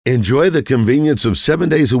Enjoy the convenience of 7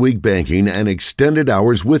 days a week banking and extended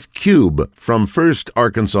hours with Cube from First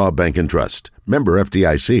Arkansas Bank and Trust. Member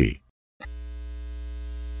FDIC.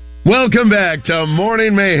 Welcome back to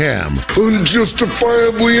Morning Mayhem.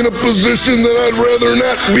 Unjustifiably in a position that I'd rather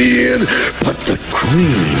not be in, but the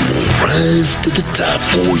cream will rise to the top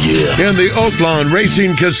for you. In the Oaklawn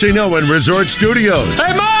Racing Casino and Resort Studios.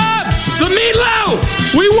 Hey, Mom! The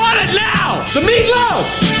meatloaf! We want it now! The meatloaf!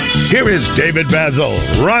 Here is David Basil,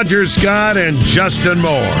 Roger Scott, and Justin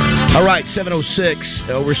Moore. All right,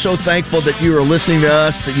 7:06. We're so thankful that you are listening to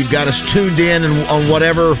us, that you've got us tuned in and on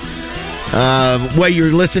whatever way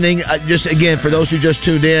you're listening. Just, again, for those who just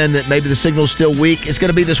tuned in, that maybe the signal's still weak, it's going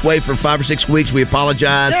to be this way for 5 or 6 weeks. We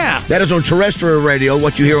apologize. Yeah. That is on terrestrial radio,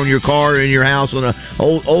 what you hear on your car or in your house on an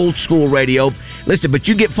old school radio. Listen, but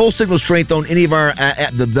you get full signal strength on any of our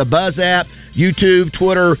the Buzz app, YouTube,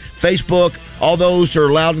 Twitter, Facebook. All those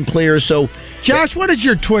are loud and clear. So, Josh, what is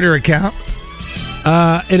your Twitter account?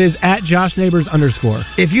 It is at JoshNeighbors_.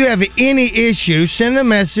 If you have any issue, send a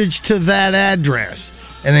message to that address,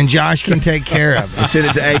 and then Josh can take care of it. Send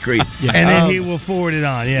it to Acre. Yeah. And then he will forward it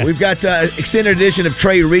on, yeah. We've got extended edition of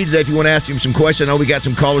Trey Reed today if you want to ask him some questions. I know we got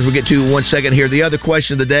some callers we'll get to in 1 second here. The other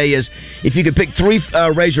question of the day is, if you could pick 3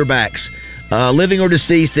 Razorbacks, living or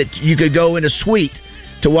deceased, that you could go in a suite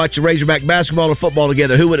to watch Razorback basketball or football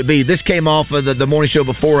together, who would it be? This came off of the morning show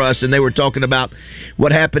before us, and they were talking about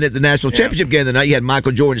what happened at the National Championship game the night. You had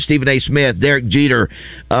Michael Jordan, Stephen A. Smith, Derek Jeter.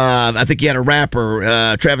 I think you had a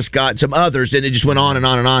rapper, Travis Scott, and some others, and it just went on and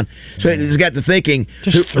on and on. So it got to thinking.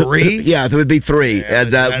 Just 3? Yeah, there would be 3.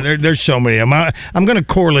 There's so many of them. I'm going to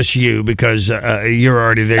corliss you because you're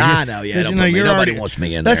already there. I know, yeah. Nobody wants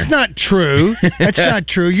me in there. That's not true. That's not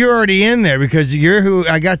true. You're already in there because you're who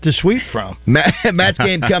I got the suite from. Match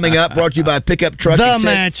game coming up, brought to you by Pickup Truck.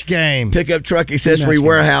 Match game. Pickup Truck Accessory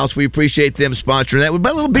Warehouse. We appreciate them sponsoring that. We've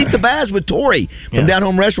got a little Beat the Baz with Tori from Down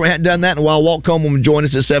Home Restaurant. Hadn't done that in a while. Walt Coleman will join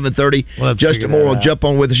us at 7:30. Justin Moore will jump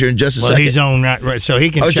on with us here in just a second. He's on right, so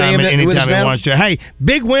he can chime in anytime he wants to. Hey,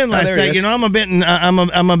 big win last night. You know, I'm a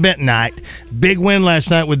Bentonite. Big win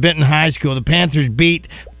last night with Benton High School. The Panthers beat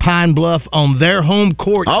Pine Bluff on their home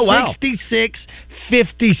court. Oh, wow.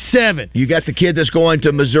 66-57. You got the kid that's going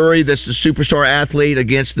to Missouri, that's the superstar athlete,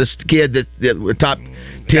 against this kid that top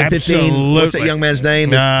 10, 15. What's that young man's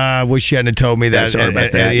name? I wish you hadn't told me that. Sorry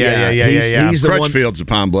about that. Yeah. He's the Crutchfield's a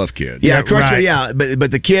Pine Bluff kid. Yeah, Crutchfield, yeah. But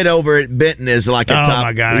the kid over at Benton is like a top.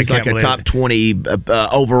 My God, he's like a top 20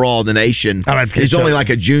 overall in the nation. He's only like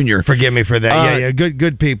a junior. Forgive me for that.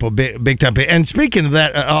 Good people, big time people. And speaking of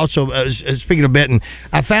that, also speaking of Benton,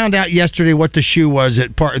 I found out yesterday what the shoe was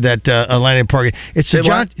at Landon Park. It's the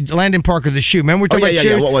Landon Park of the shoe. Remember we were talking about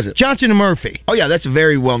shoes? What was it? Johnson and Murphy. Oh yeah, that's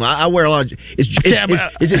very well known. I wear a lot of. Is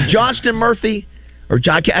it Johnston Murphy? Or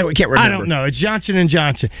I can't remember. I don't know. It's Johnson and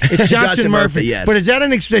Johnson. It's Johnson Murphy. Yes. But is that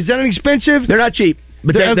expensive? They're not cheap.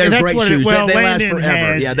 But they're great shoes. Well, they last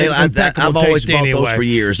forever. I've always bought those for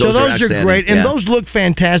years. Those are great, and those look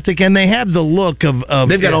fantastic, and they have the look of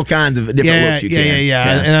they've got all kinds of different looks. Yeah,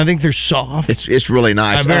 and I think they're soft. It's really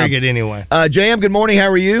nice. Very good anyway. JM, good morning. How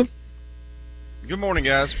are you? Good morning,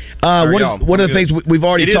 guys. One of the things we've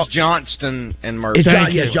already talked. It is Johnston and Murphy.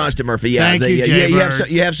 Yes, Johnston Murphy. Yeah, Thank you,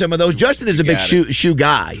 you have some of those. Justin is a big shoe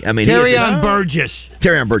guy. I mean, Terrion Burgess.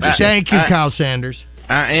 Thank you, Kyle Sanders.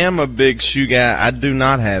 I am a big shoe guy. I do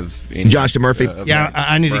not have any. Johnston Murphy.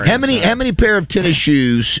 I need to. How many pair of tennis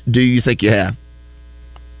shoes do you think you have?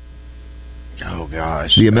 Oh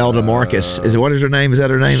gosh, the Imelda Marcus. What is her name? Is that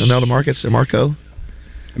her name? Imelda Marcus or Marco?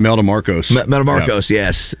 Imelda Marcos. Imelda Marcos,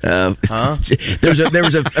 yes. Huh? There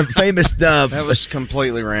was a famous. That was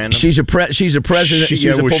completely random. She's a president. She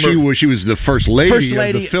was the first lady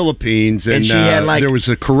of the Philippines, and she had there was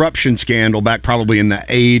a corruption scandal back probably in the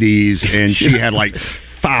 80s, and she had like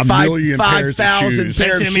 5 million pairs of shoes. 5,000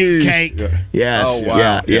 pairs of shoes. Cake. Yes. Oh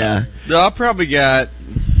wow. Yeah. I probably got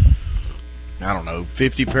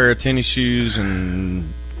 50 pair of tennis shoes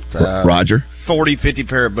and Roger. 40, 50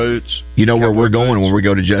 pair of boots. You know where we're going when we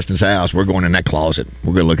go to Justin's house? We're going in that closet.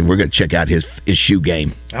 We're going to check out his shoe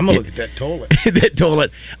game. I'm going to look at that toilet. That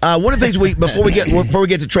toilet. One of the things before we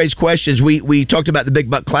get to Trey's questions, we talked about the Big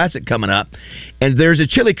Buck Classic coming up, and there's a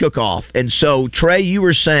chili cook-off. And so, Trey, you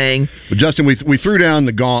were saying, well, Justin, we threw down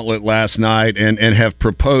the gauntlet last night and have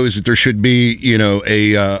proposed that there should be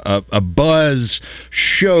a buzz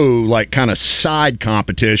show, like kind of side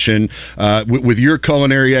competition with your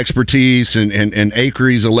culinary expertise and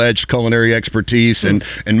Acre's alleged culinary expertise and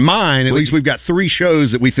mine. At least we've got 3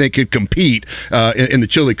 shows that we think could compete in the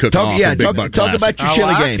chili cook-off. Talk about your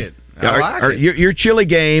chili game. Your chili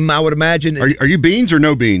game, I would imagine. Are you beans or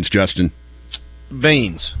no beans, Justin?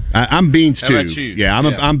 Beans. I'm beans too. How about you? Yeah,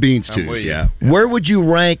 I'm beans too. Yeah. Where would you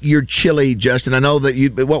rank your chili, Justin? I know that you.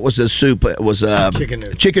 What was the soup? It was chicken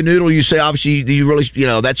noodle. Chicken noodle. You say obviously you really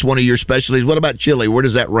that's one of your specialties. What about chili? Where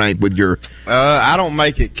does that rank with your? I don't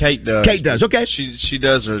make it. Kate does. Kate does. Okay. She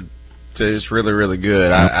does it's really really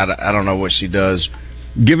good. I don't know what she does.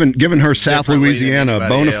 Given her South Louisiana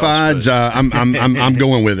bona fides, I'm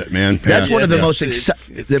going with it, man. That's one of the most one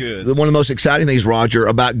of the most exciting things, Roger,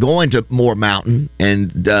 about going to Moore Mountain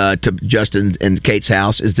and to Justin and Kate's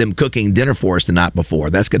house is them cooking dinner for us the night before.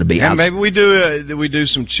 That's going to be. And maybe we do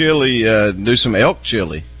some chili, do some elk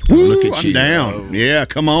chili. Ooh, look at you. I'm down. Yeah,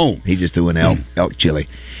 come on. He's just doing elk chili.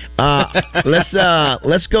 Let's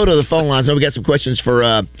go to the phone lines. I know we got some questions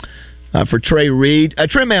for Trey Reed.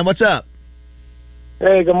 Trey, man, what's up?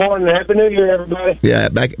 Hey, good morning. Happy New Year, everybody. Yeah,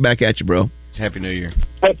 back at you, bro. Happy New Year.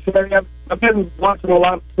 Hey, Trey, I've been watching a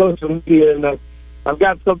lot of social media, and I've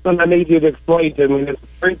got something I need you to explain to me. It's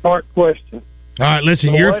a 3-part question. All right,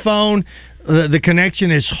 listen, your phone, the connection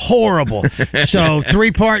is horrible. So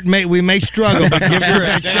 3-part, we may struggle, but give her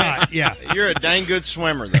a shot. Yeah. You're a dang good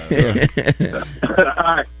swimmer, though. All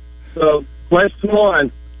right. So, question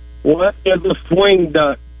 1, what is a swing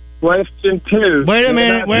duck? Question 2. Wait a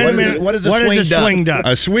minute. What is a swing duck?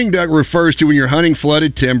 A swing duck refers to when you're hunting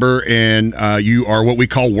flooded timber and you are what we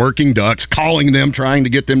call working ducks, calling them, trying to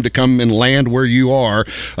get them to come and land where you are.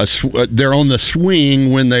 They're on the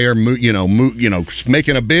swing when they are,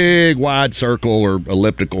 making a big wide circle or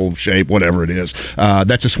elliptical shape, whatever it is.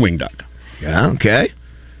 That's a swing duck. Yeah. Okay.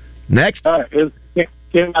 Next.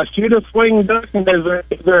 Can I shoot a swing duck, and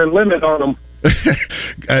is there a limit on them?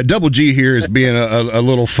 Double G here is being a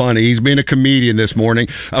little funny. He's being a comedian this morning.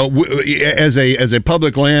 As a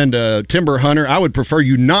public land timber hunter, I would prefer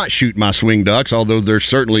you not shoot my swing ducks, although there's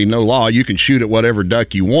certainly no law. You can shoot at whatever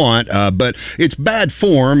duck you want, but it's bad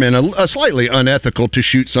form and a slightly unethical to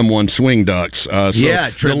shoot someone's swing ducks. So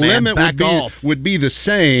the limit would be the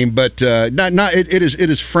same, but it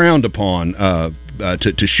is frowned upon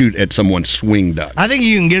to shoot at someone's swing duck. I think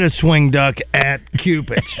you can get a swing duck at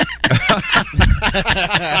Cupid's.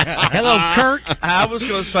 Hello, Kurt. I was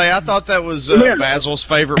going to say, I thought that was Basil's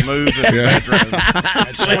favorite move in the bedroom.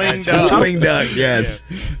 Swing duck, yes.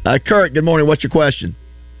 Kurt, good morning. What's your question?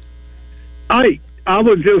 I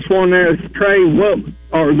was just wondering, Trey, what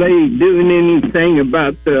are they doing anything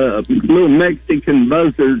about the little Mexican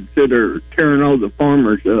buzzards that are tearing all the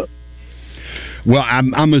farmers up? Well,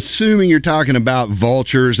 I'm assuming you're talking about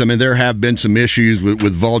vultures. I mean, there have been some issues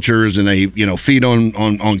with vultures, and they feed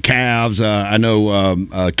on calves. I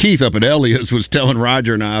know Keith up at Elliott's was telling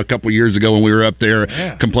Roger and I a couple years ago when we were up there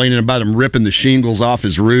complaining about them ripping the shingles off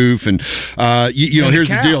his roof. And here's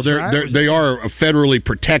the deal: they are a federally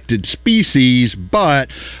protected species, but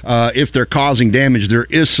if they're causing damage, there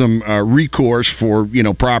is some recourse for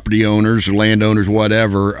property owners or landowners,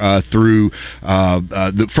 whatever, through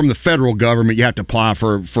from the federal government. You have to apply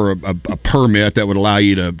for a permit that would allow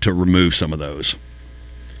you to remove some of those.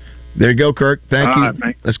 There you go, Kirk. Thank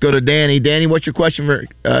you. Let's go to Danny. Danny, what's your question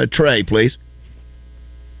for Trey, please?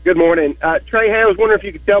 Good morning. Trey, I was wondering if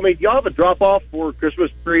you could tell me, do y'all have a drop-off for Christmas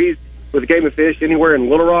trees with a game of fish anywhere in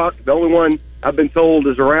Little Rock? The only one I've been told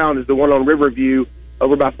is around is the one on Riverview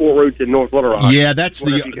over by Fort Roots in North Little Rock. Yeah, that's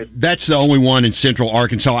the only one in Central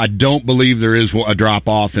Arkansas. I don't believe there is a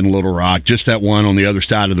drop-off in Little Rock. Just that one on the other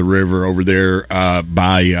side of the river over there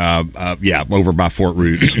over by Fort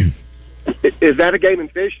Roots. Is that a game and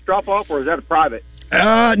fish drop-off, or is that a private?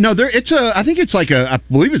 No, I think it's I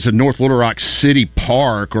believe it's a North Little Rock City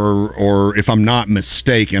Park, or if I'm not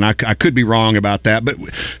mistaken, I could be wrong about that. But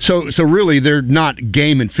so really, they're not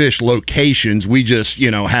game and fish locations. We just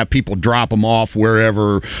have people drop them off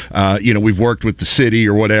wherever we've worked with the city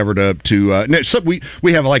or whatever so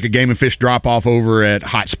we have like a game and fish drop off over at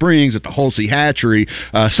Hot Springs at the Holsey Hatchery.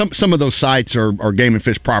 Some of those sites are game and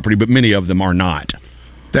fish property, but many of them are not.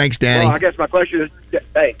 Thanks, Danny. Well, I guess my question is,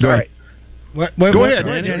 hey, all right. Go ahead,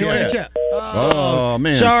 Danny. Oh,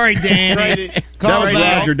 man. Sorry, Danny. That was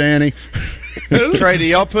Roger, Danny. Trey, do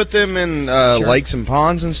y'all put them in lakes and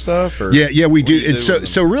ponds and stuff? Or yeah, we do. And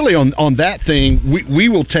so really on that thing,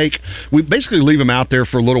 we basically leave them out there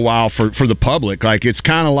for a little while for the public. Like it's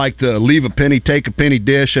kind of like the leave a penny, take a penny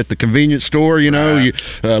dish at the convenience store. You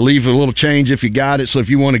leave a little change if you got it. So if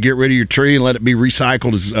you want to get rid of your tree and let it be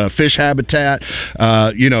recycled as fish habitat,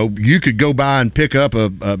 you could go by and pick up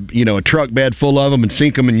a truck bed full of them and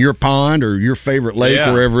sink them in your pond or your favorite lake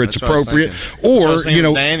wherever it's appropriate. Or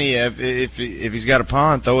Danny, if he's got a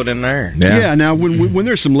pond, throw it in there. Yeah. Now when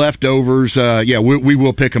there's some leftovers, we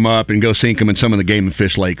will pick them up and go sink them in some of the game and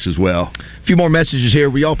fish lakes as well. A few more messages here.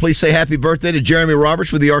 Will y'all please say happy birthday to Jeremy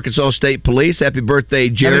Roberts with the Arkansas State Police? Happy birthday,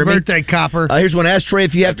 Jeremy! Happy birthday, Copper. Here's one. Ask Trey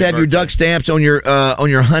if you have to have your duck stamps on your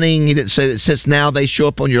hunting. He didn't say that since now they show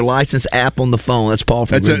up on your license app on the phone. That's Paul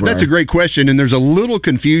from Greenbrier. That's a great question, and there's a little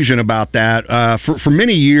confusion about that. For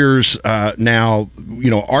many years now,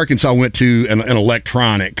 Arkansas went to an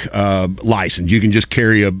electronic license. You can just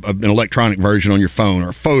carry an electronic version on your phone or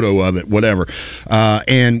a photo of it, whatever.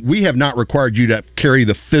 And we have not required you to carry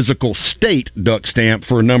the physical state duck stamp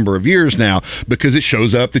for a number of years now because it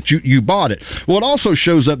shows up that you bought it. Well, it also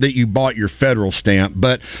shows up that you bought your federal stamp,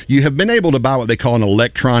 but you have been able to buy what they call an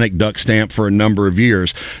electronic duck stamp for a number of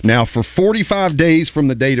years. Now, for 45 days from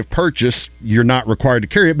the date of purchase, you're not required to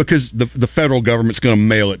carry it because the federal government's going to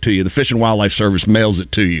mail it to you. The Fish and Wildlife Service mails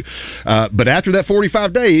it to you. But after that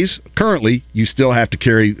 45 days, currently, you still have to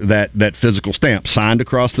carry that physical stamp signed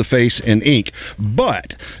across the face in ink.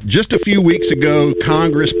 But just a few weeks ago,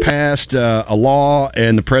 Congress passed a law,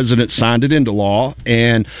 and the president signed it into law,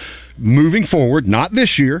 and moving forward, not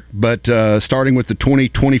this year, but starting with the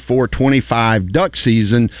 2024-25 duck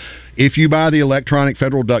season, if you buy the electronic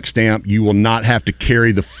federal duck stamp, you will not have to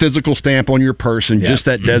carry the physical stamp on your person. Just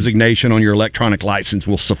that designation on your electronic license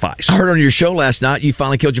will suffice. I heard on your show last night you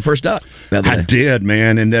finally killed your first duck. I did,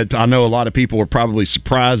 man, and that I know a lot of people were probably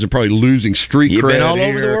surprised and probably losing street You've cred. been all here.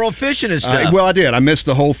 over the world fishing and stuff. Well, I did. I missed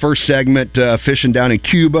the whole first segment fishing down in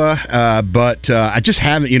Cuba, but I just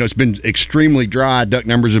haven't. It's been extremely dry. Duck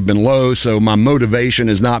numbers have been low, so my motivation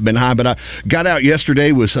has not been high. But I got out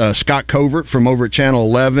yesterday with Scott Covert from over at Channel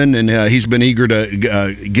 11, and he's been eager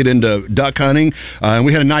to get into duck hunting, and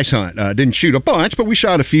we had a nice hunt. Didn't shoot a bunch, but we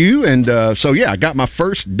shot a few, and I got my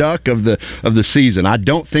first duck of the season. I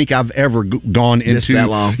don't think I've ever gone into that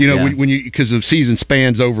long. When you because the season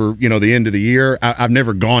spans over the end of the year. I've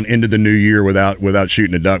never gone into the new year without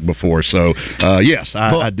shooting a duck before. So yes,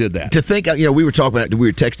 I did that. To think, we were talking about, we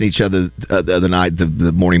were texting each other the other night.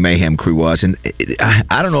 The Morning Mayhem crew was, and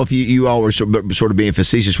I don't know if you all were sort of being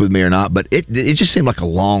facetious with me or not, but it just seemed like a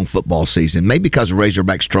long football season. Maybe because the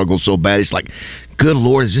Razorback struggled so bad, it's like, good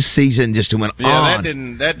Lord, is this season just went on?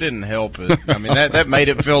 That didn't help it. I mean, that made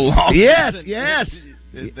it feel long. Yes.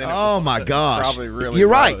 Oh my gosh! Probably really You're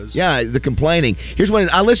right. was. Yeah, the complaining. Here's one.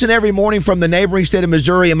 I listen every morning from the neighboring state of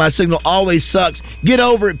Missouri, and my signal always sucks. Get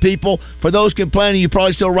over it, people. For those complaining, you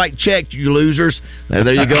probably still write checks, you losers.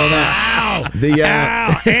 There you go. Now.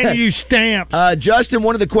 Ow! And you stamp. Justin,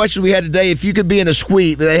 one of the questions we had today: if you could be in a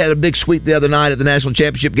suite, they had a big suite the other night at the national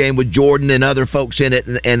championship game with Jordan and other folks in it,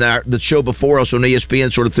 and the show before us on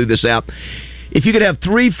ESPN sort of threw this out. If you could have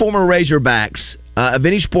 3 former Razorbacks of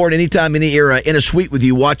any sport, anytime, any era, in a suite with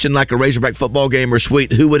you, watching like a Razorback football game or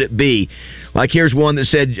suite, who would it be? Like, here's one that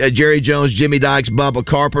said Jerry Jones, Jimmy Dykes, Bubba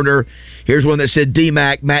Carpenter. Here's one that said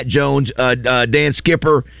D-Mac, Matt Jones, Dan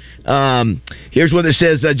Skipper. Here's one that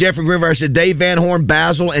says Jeffrey Greenbrier said Dave Van Horn,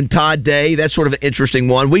 Basil, and Todd Day. That's sort of an interesting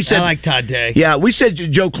one. We said, I like Todd Day. Yeah, we said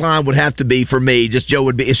Joe Klein would have to be for me. Just Joe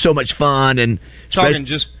would be. It's so much fun. And talking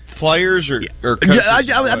just players or coaches?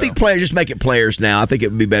 I think players. Just make it players now. I think it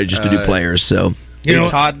would be better just to do players. So.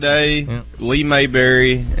 Todd Day, Lee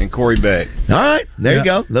Mayberry, and Corey Beck. All right, there you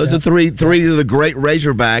go. Those are three of the great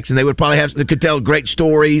Razorbacks, and they would probably could tell great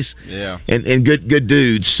stories. Yeah, and good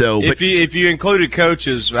dudes. So if you included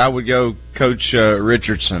coaches, I would go Coach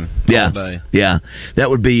Richardson. All day. Yeah,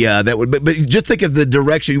 that would be. But just think of the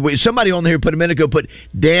direction. Somebody on there put a minute ago put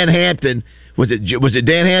Dan Hampton. Was it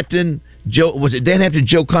Dan Hampton? Joe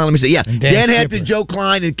Klein? Let me see. Yeah, Dan Hampton, Joe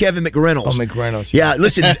Klein, and Kevin McReynolds. Oh, McReynolds. Yeah,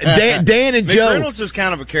 listen, Dan and Joe. McReynolds is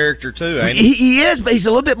kind of a character too, ain't he? He is, but he's a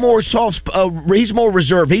little bit more soft. He's more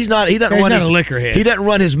reserved. He's not. He doesn't run a lickerhead. He doesn't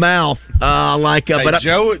run his mouth like. But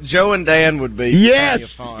Joe and Dan would be. Yes.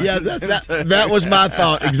 Fun. Yeah. That was my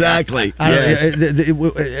thought exactly.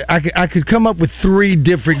 I could come up with 3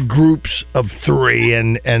 different groups of 3,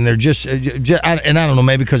 and they're just I don't know,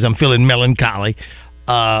 maybe because I'm feeling melancholy.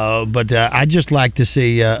 But I just like to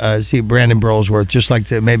see Brandon Brolesworth. Just like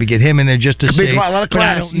to maybe get him in there just to see a lot of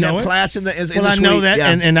class. Class in the I know that,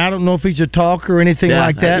 and I don't know if he's a talker or anything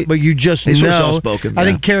like that. But you just know. I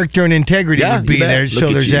think character and integrity would be there.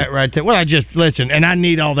 So there's that right there. Well, I just listen, and I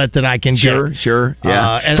need all that I can get. Sure.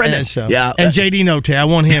 Yeah. And JD Note, I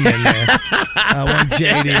want him in there. I want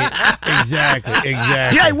JD. Exactly.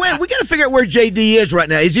 Yeah, we got to figure out where JD is right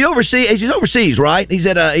now. Is he overseas? He's overseas, right? He's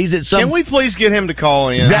at some. Can we please get him to call call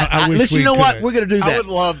in. Listen, you know what? We're going to do that. I would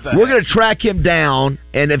love that. We're going to track him down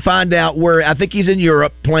and then find out where. I think he's in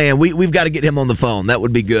Europe playing. We've got to get him on the phone. That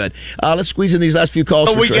would be good. Let's squeeze in these last few calls.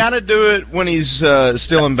 But we got to do it when he's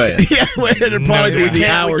still in bed. Yeah, it'll probably be the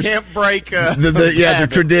hours. We can't break the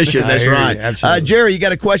tradition. That's right. Absolutely. Jerry, you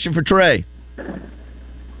got a question for Trey?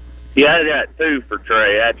 Yeah, I got two for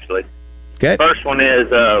Trey, actually. Okay. First one is,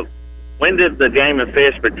 when did the Game and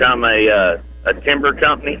Fish become a timber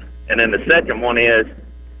company? And then the second one is,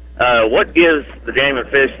 what gives the Game and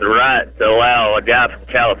Fish the right to allow a guy from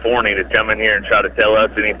California to come in here and try to tell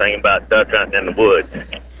us anything about duck hunting in the woods?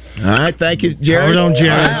 All right, thank you, Jerry. Hold on, Jerry.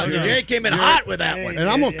 Wow, Jerry came in hot with that one. And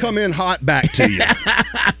I'm going to come in hot back to you.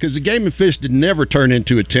 Because the Game and Fish did never turn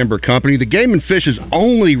into a timber company. The Game and Fish's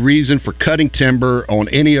only reason for cutting timber on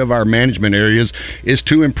any of our management areas is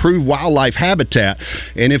to improve wildlife habitat.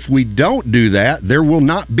 And if we don't do that, there will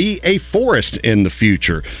not be a forest in the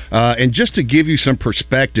future. And just to give you some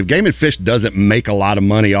perspective, Game and Fish doesn't make a lot of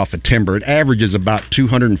money off of timber. It averages about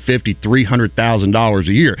 $250,000, $300,000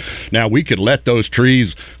 a year. Now, we could let those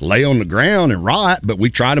trees lay on the ground and rot, but we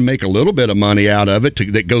try to make a little bit of money out of it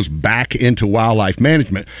that goes back into wildlife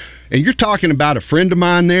management. And you're talking about a friend of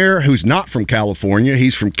mine there who's not from California.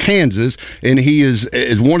 He's from Kansas, and he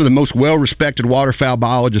is one of the most well-respected waterfowl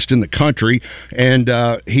biologists in the country, and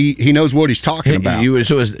he knows what he's talking about. Who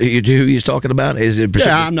he's talking about? Is it?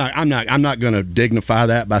 Yeah, I'm not going to dignify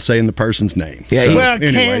that by saying the person's name. Yeah. So, well,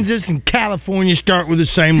 anyway. Kansas and California start with the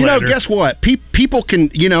same letter. Guess what? People can,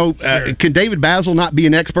 can David Basil not be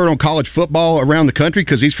an expert on college football around the country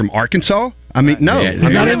because he's from Arkansas? I mean, no.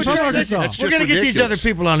 We're going to get these other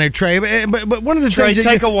people on there, Trey. But one of the Trey, things...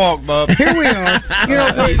 take a walk, bub. Here we are.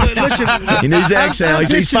 Listen. He needs to exhale.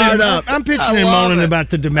 He's fired up. I'm pitching and moaning about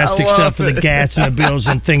the domestic stuff and the gas and the bills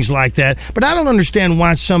and things like that. But I don't understand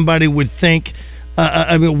why somebody would think...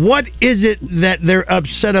 what is it that they're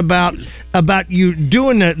upset about you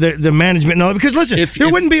doing the management and all that? Because listen,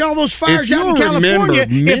 there wouldn't be all those fires out in California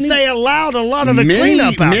if they allowed a lot of the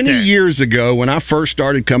cleanup out there. Many years ago, when I first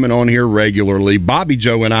started coming on here regularly, Bobby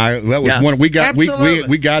Joe and I, that was one we got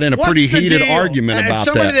in a pretty heated argument about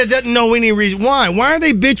somebody that doesn't know any reason why are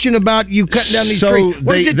they bitching about you cutting down these trees?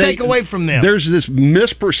 What does it take away from them? There's this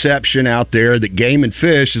misperception out there that Game and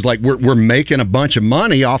Fish is like we're making a bunch of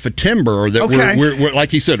money off of timber, or that we're like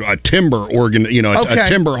he said, a timber a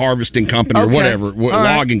timber harvesting company or whatever,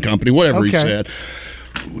 logging company, whatever he said.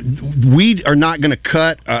 We are not going to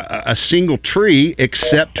cut a single tree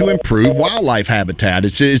except to improve wildlife habitat.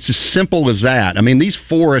 It's as simple as that. I mean, these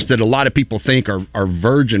forests that a lot of people think are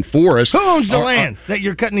virgin forests. Who owns the land that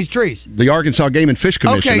you're cutting these trees? The Arkansas Game and Fish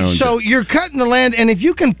Commission owns it. So you're cutting the land, and if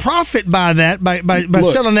you can profit by that, by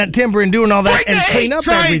selling that timber and doing all that and clean up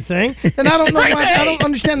everything, then I don't know why. I don't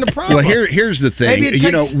understand the problem. Well, here's the thing.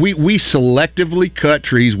 We selectively cut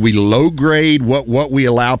trees. We low grade what we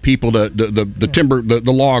allow people to the timber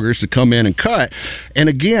the loggers to come in and cut. And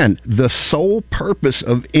again, the sole purpose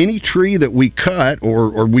of any tree that we cut,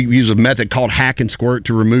 or we use a method called hack and squirt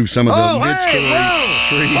to remove some of the mid-story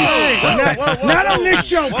trees. Not on this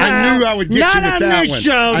show, pal. I knew I would get you with that one. Not on this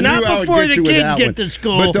show. Not before the kids get to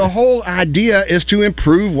school. But the whole idea is to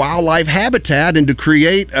improve wildlife habitat and to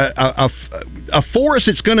create a forest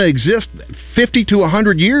that's going to exist 50 to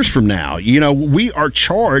 100 years from now. We are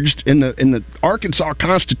charged in the Arkansas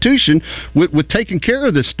Constitution with taking care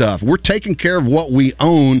of this stuff. We're taking care of what we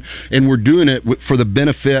own, and we're doing it for the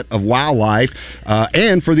benefit of wildlife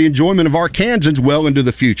and for the enjoyment of Arkansans well into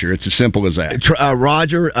the future. It's as simple as that.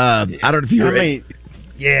 Roger, I don't know if you're...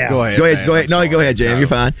 Yeah. Go ahead. No, go ahead, Jam. You're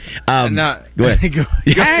fine. Go ahead.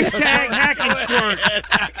 Hashtag hack and squirt.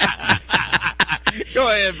 Go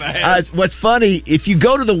ahead, man. What's funny, if you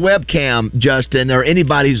go to the webcam, Justin, or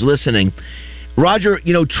anybody who's listening, Roger,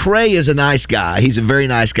 Trey is a nice guy. He's a very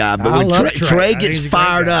nice guy. But when Trey gets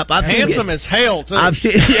fired up, handsome as hell too.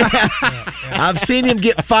 I've seen him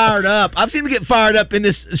get fired up. I've seen him get fired up in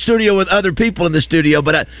this studio with other people in the studio.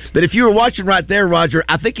 But if you were watching right there, Roger,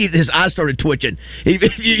 I think his eyes started twitching. You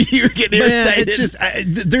were getting irritated. It's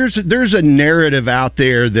just there's a narrative out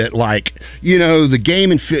there that the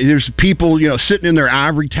Game and Fish. There's people sitting in their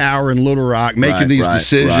ivory tower in Little Rock making these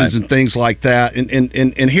decisions and things like that.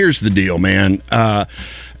 And here's the deal, man.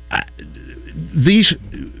 These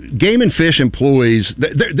Game and Fish employees,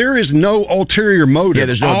 there is no ulterior motive. Yeah,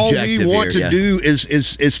 there's no All objective we want here, to do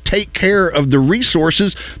is take care of the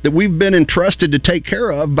resources that we've been entrusted to take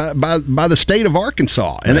care of by the state of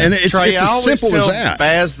Arkansas. And it's Trey, as simple as that.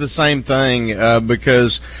 I always tell Baz the same thing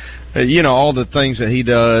because all the things that he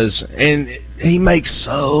does, and he makes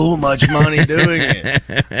so much money doing it,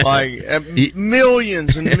 like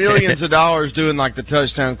millions and millions of dollars doing like the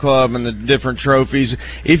Touchdown Club and the different trophies.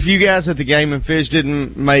 If you guys at the Game and Fish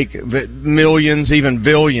didn't make millions, even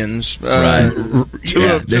billions, to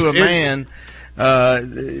a man.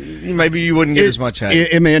 Maybe you wouldn't get as much out of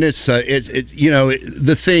it. Man, it's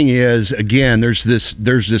the thing is, again, there's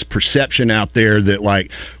this perception out there that like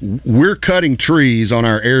we're cutting trees on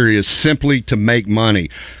our areas simply to make money.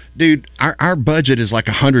 Dude, our budget is like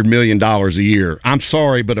 $100 million a year. I'm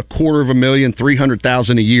sorry, but $250,000,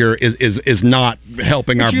 $300,000 a year is not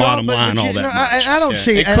helping our bottom line all that much. I don't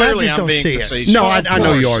see it. Clearly, I just don't see it. No, I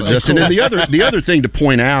know you are, Justin. And the other thing to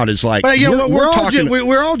point out is like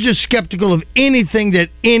we're all just skeptical of anything that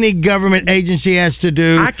any government agency has to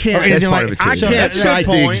do. I can't cite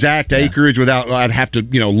the exact acreage without. I'd have to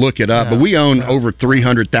look it up. But we own over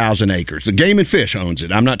 300,000 acres. The Game and Fish owns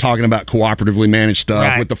it. I'm not talking about cooperatively managed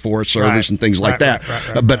stuff with the Forest Service and things like that.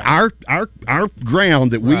 But our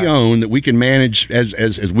ground that we own, that we can manage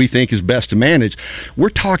as we think is best to manage, we're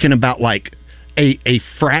talking about like a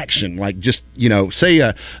fraction, like just say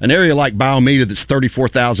an area like Biomeda that's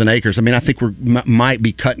 34,000 acres. I mean, I think we might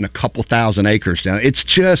be cutting a couple thousand acres down. It's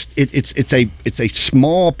just it's a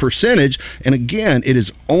small percentage, and again, it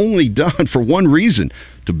is only done for one reason: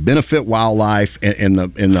 to benefit wildlife and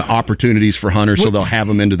the opportunities for hunters, so they'll have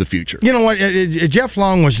them into the future. You know what? Jeff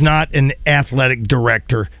Long was not an athletic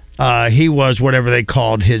director. He was whatever they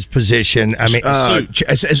called his position. I mean,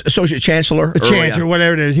 associate chancellor,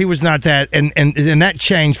 whatever it is. He was not that, and that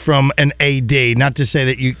changed from an AD. Not to say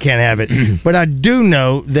that you can't have it, but I do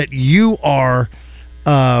know that you are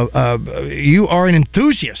an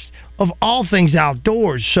enthusiast of all things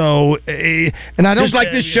outdoors. So, and I don't just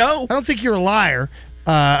like this show. I don't think you're a liar.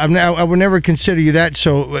 I would never consider you that.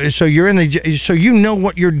 So you're so you know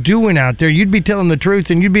what you're doing out there. You'd be telling the truth,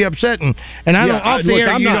 and you'd be upset. And I don't. Off the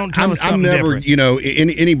air, you don't tell us something never.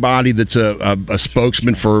 Different. Anybody that's a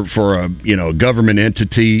spokesman for a government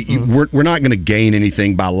entity, we're not going to gain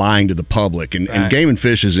anything by lying to the public. And Game and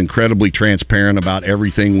Fish is incredibly transparent about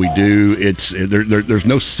everything we do. There's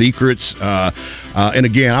no secrets. And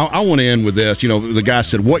again, I want to end with this. The guy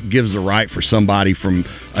said, "What gives the right for somebody from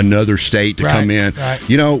another state to come in?" Right.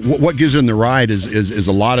 What gives them the right is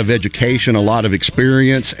a lot of education, a lot of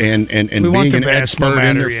experience, and being an expert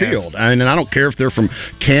in their field. And I don't care if they're from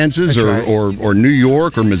Kansas or New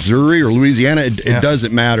York or Missouri or Louisiana. It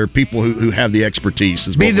doesn't matter. People who have the expertise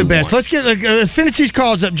is be the best. Want. Let's finish these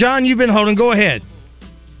calls up. John, you've been holding. Go ahead.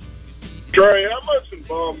 Trey, how much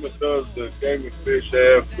involvement does the Game and Fish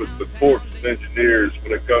have with the Corps of Engineers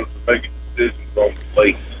when it comes to making decisions on the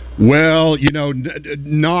lakes? Well,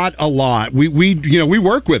 not a lot. We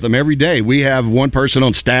work with them every day. We have one person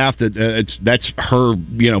on staff that's her,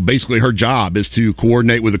 basically her job is to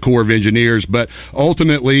coordinate with the Corps of Engineers. But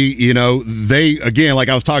ultimately, they, again, like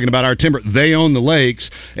I was talking about our timber, they own the lakes,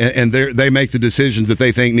 and they make the decisions that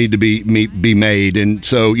they think need to be made. And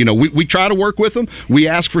so, we try to work with them. We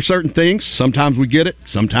ask for certain things. Sometimes we get it.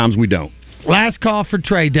 Sometimes we don't. Last call for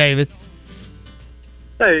Trey, David.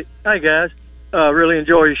 Hey, guys. Really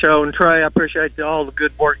enjoy your show, and Trey, I appreciate all the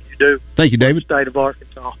good work you do. Thank you, David. For the state of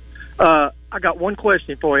Arkansas. I got one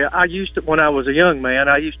question for you. When I was a young man,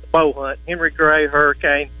 I used to bow hunt Henry Gray,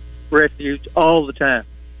 Hurricane Refuge all the time,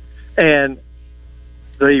 and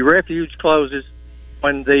the refuge closes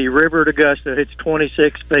when the river at Augusta hits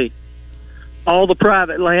 26 feet. All the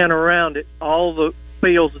private land around it, all the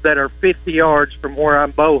fields that are 50 yards from where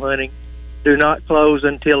I'm bow hunting, do not close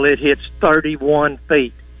until it hits 31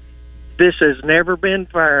 feet. This has never been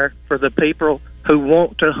fair for the people who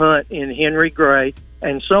want to hunt in Henry Gray,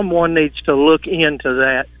 and someone needs to look into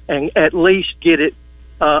that and at least get it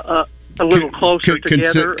a little closer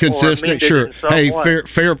together, consistent. Sure. Hey,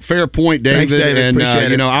 fair point, David. Thanks,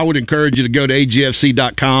 David. And I would encourage you to go to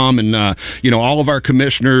agfc.com, and all of our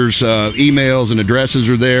commissioners' emails and addresses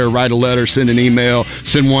are there. Write a letter, send an email,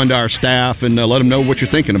 send one to our staff, and let them know what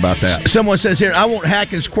you're thinking about that. Someone says here, I want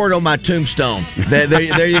hack and squirt on my tombstone.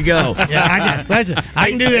 There you go. Yeah, I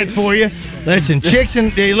can do that for you. Listen, chicks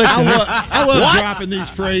and listen. I love dropping these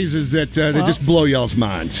phrases that just blow y'all's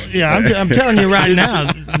minds. Yeah, I'm telling you right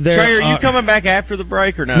now. Trey, are you coming back after the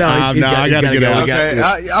break or no? No, I got to get out.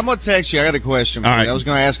 Okay, I'm going to text you. I got a question for you. I was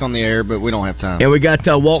going to ask on the air, but we don't have time. And we got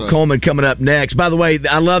Walt Coleman coming up next. By the way,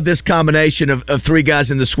 I love this combination of three guys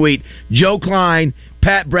in the suite: Joe Klein,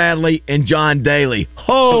 Pat Bradley, and John Daly.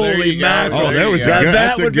 Holy mackerel!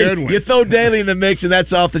 That's a good one. You throw Daly in the mix, and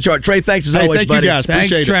that's off the chart. Trey, thanks as always, thank buddy. You guys.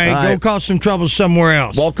 Thanks, Appreciate Trey. it. Go cause some trouble somewhere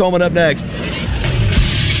else. Walt Coleman up next.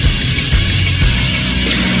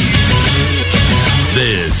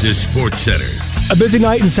 This is SportsCenter. A busy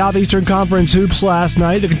night in Southeastern Conference hoops last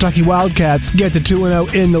night. The Kentucky Wildcats get to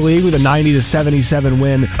 2-0 in the league with a 90-77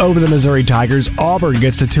 win over the Missouri Tigers. Auburn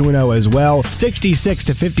gets to 2-0 as well,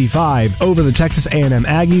 66-55 over the Texas A&M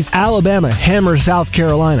Aggies. Alabama hammers South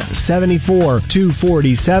Carolina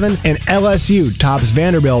 74-47, and LSU tops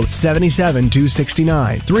Vanderbilt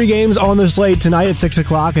 77-69. 3 games on the slate tonight at 6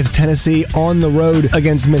 o'clock. It's Tennessee on the road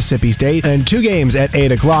against Mississippi State, and 2 games at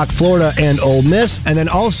 8 o'clock, Florida and Ole Miss, and then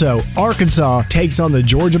also Arkansas takes on the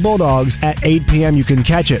Georgia Bulldogs at 8 p.m. You can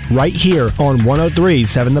catch it right here on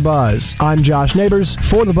 103.7 The Buzz. I'm Josh Neighbors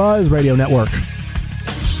for The Buzz Radio Network.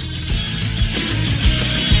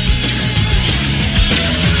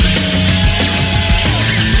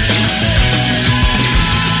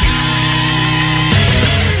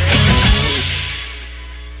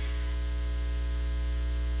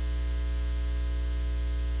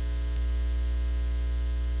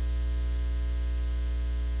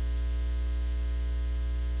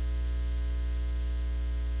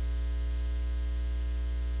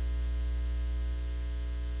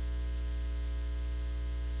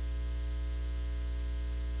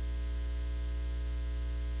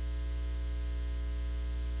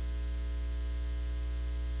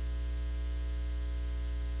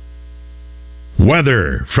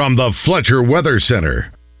 Weather from the Fletcher Weather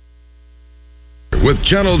Center. With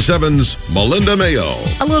Channel 7's Melinda Mayo.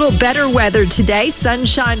 A little better weather today.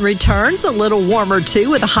 Sunshine returns, a little warmer too,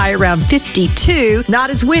 with a high around 52. Not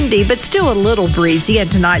as windy, but still a little breezy.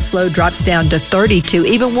 And tonight's low drops down to 32.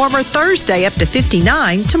 Even warmer Thursday, up to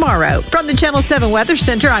 59 tomorrow. From the Channel 7 Weather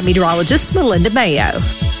Center, I'm meteorologist Melinda Mayo.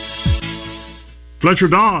 Fletcher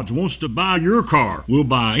Dodge wants to buy your car. We'll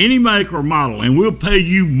buy any make or model, and we'll pay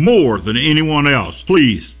you more than anyone else.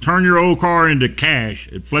 Please, turn your old car into cash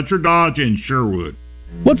at Fletcher Dodge in Sherwood.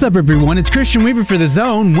 What's up, everyone? It's Christian Weaver for The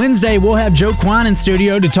Zone. Wednesday, we'll have Joe Quine in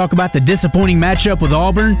studio to talk about the disappointing matchup with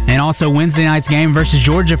Auburn, and also Wednesday night's game versus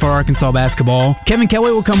Georgia for Arkansas basketball. Kevin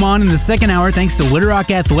Kelly will come on in the second hour thanks to Little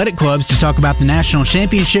Rock Athletic Clubs to talk about the national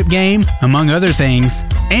championship game, among other things.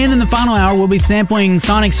 And in the final hour, we'll be sampling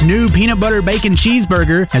Sonic's new peanut butter bacon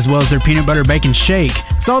cheeseburger, as well as their peanut butter bacon shake.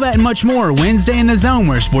 It's all that and much more Wednesday in The Zone,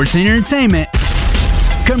 where sports and entertainment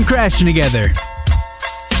come crashing together.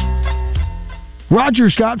 Roger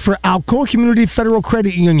Scott for Alcoa Community Federal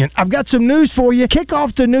Credit Union. I've got some news for you. Kick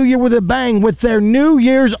off the new year with a bang with their New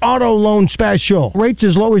Year's Auto Loan Special. Rates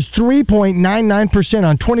as low as 3.99%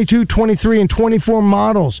 on 22, 23, and 24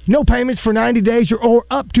 models. No payments for 90 days or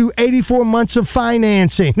up to 84 months of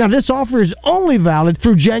financing. Now, this offer is only valid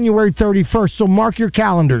through January 31st, so mark your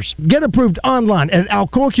calendars. Get approved online at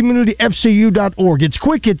alcoacommunityfcu.org. It's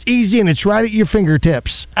quick, it's easy, and it's right at your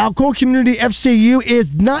fingertips. Alcoa Community FCU is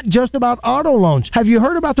not just about auto loans. Have you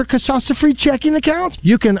heard about their Casasa-free checking account?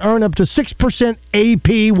 You can earn up to 6%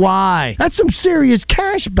 APY. That's some serious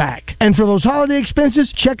cash back. And for those holiday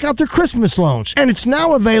expenses, check out their Christmas loans. And it's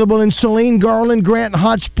now available in Saline, Garland, Grant,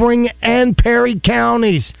 Hot Spring, and Perry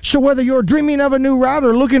counties. So whether you're dreaming of a new route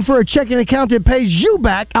or looking for a checking account that pays you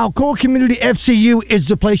back, Alcoa Community FCU is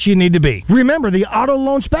the place you need to be. Remember, the auto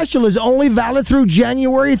loan special is only valid through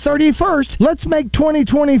January 31st. Let's make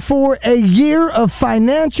 2024 a year of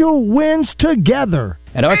financial wins together.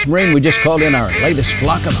 At Arts Marine, we just called in our latest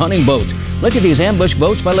flock of hunting boats. Look at these ambush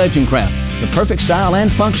boats by Legend Craft. The perfect style and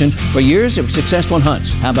function for years of successful hunts.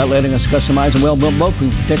 How about letting us customize a well-built boat for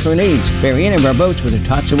your particular needs? Vary any of our boats with a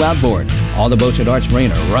Tatsu outboard. All the boats at Arts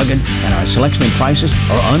Marine are rugged, and our selection and prices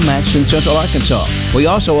are unmatched in Central Arkansas. We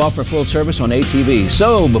also offer full service on ATVs.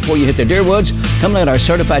 So, before you hit the deer woods, come let our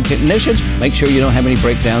certified technicians make sure you don't have any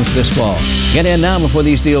breakdowns this fall. Get in now before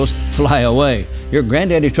these deals fly away. Your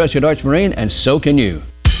granddaddy trusted Arts Marine, and so can you.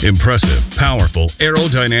 Impressive, powerful,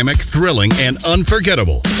 aerodynamic, thrilling, and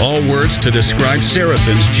unforgettable. All words to describe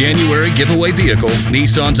Saracen's January giveaway vehicle,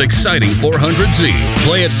 Nissan's exciting 400Z.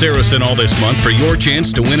 Play at Saracen all this month for your chance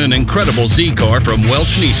to win an incredible Z car from Welch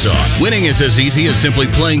Nissan. Winning is as easy as simply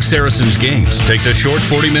playing Saracen's games. Take the short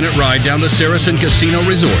 40-minute ride down to Saracen Casino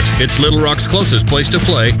Resort. It's Little Rock's closest place to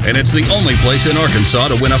play, and it's the only place in Arkansas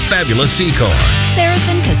to win a fabulous Z car.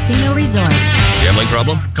 Saracen Casino Resort. Gambling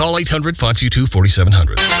problem? Call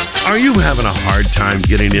 800-522-4700. Are you having a hard time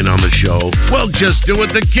getting in on the show? Well, just do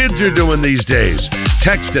what the kids are doing these days.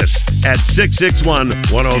 Text us at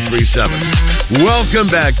 661-1037. Welcome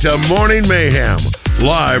back to Morning Mayhem,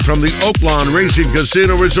 live from the Oaklawn Racing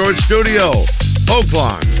Casino Resort Studio.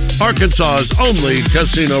 Oaklawn, Arkansas's only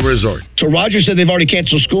casino resort. So Roger said they've already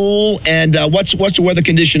canceled school, and what's the weather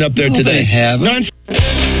condition up there today? They haven't.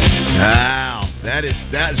 Wow,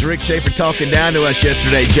 that's Rick Schaefer talking down to us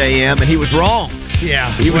yesterday, JM, and he was wrong.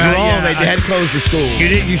 Yeah. He was wrong. Yeah, They had to close the school.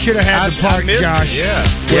 You should have had the part, Josh,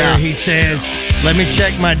 where he says, let me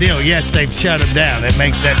check my deal. Yes, they've shut him down. That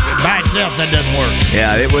makes that, by itself, that doesn't work.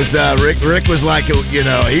 Yeah, it was, Rick was like, he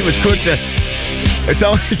was quick to, it's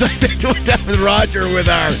always like they went down with Roger with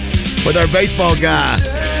our baseball guy.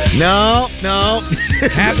 No.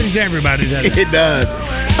 Happens to everybody, doesn't it? It does.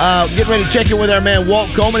 Getting ready to check in with our man Walt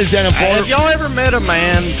Coleman. He's down in Florida. Have y'all ever met a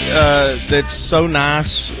man that's so nice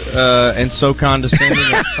and so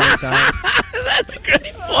condescending at the same time? That's a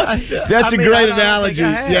great one. That's a great analogy.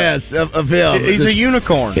 Yes, of him. He's a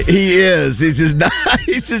unicorn. He is. He's as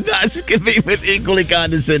nice as can be, but equally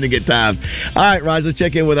condescending at times. All right, Raj, let's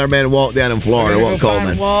check in with our man Walt down in Florida. Walt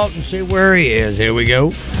Coleman. Find Walt and see where he is. Here we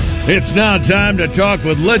go. It's now time to talk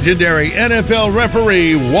with legendary NFL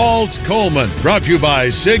referee Walt Coleman. Brought to you by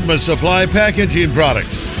Sigma Supply Packaging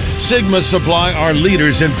Products. Sigma Supply are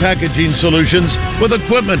leaders in packaging solutions with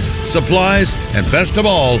equipment, supplies, and best of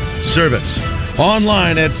all, service.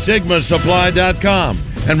 Online at sigmasupply.com.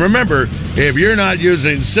 And remember, if you're not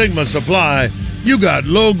using Sigma Supply, you got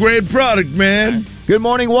low-grade product, man. Good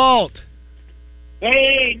morning, Walt.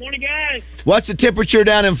 Hey, morning, guys. What's the temperature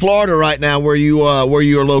down in Florida right now where you are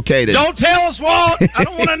located? Don't tell us, Walt. I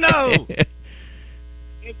don't want to know.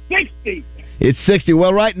 It's 60. It's 60.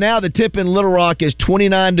 Well, right now the tip in Little Rock is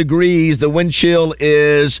 29 degrees. The wind chill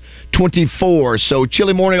is 24. So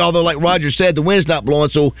chilly morning, although like Roger said, the wind's not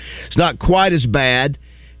blowing, so it's not quite as bad.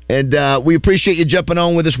 And we appreciate you jumping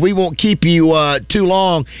on with us. We won't keep you too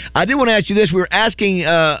long. I did want to ask you this. We were asking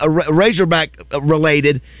Razorback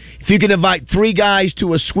related, if you could invite 3 guys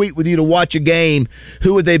to a suite with you to watch a game,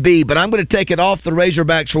 who would they be? But I'm going to take it off the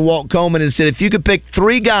Razorbacks for Walt Coleman and said if you could pick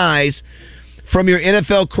 3 guys from your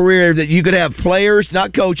NFL career that you could have players,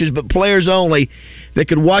 not coaches, but players only, that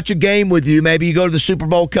could watch a game with you. Maybe you go to the Super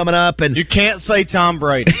Bowl coming up, and you can't say Tom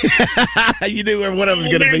Brady. You knew where one of them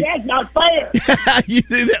was going to be. That's not fair. You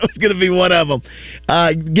knew that was going to be one of them.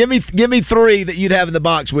 Give me 3 that you'd have in the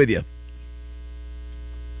box with you.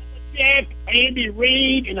 Jeff, Andy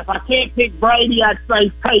Reid, and if I can't pick Brady, I'd say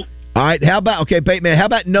Peyton. All right, Peyton, man, how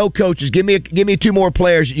about no coaches? Give me 2 more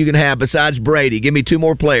players that you can have besides Brady. Give me 2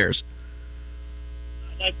 more players.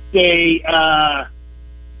 Let's see.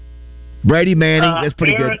 Brady, Manning, that's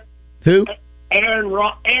pretty good. Who? Aaron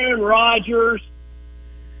Rodgers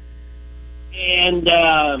and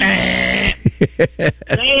Dan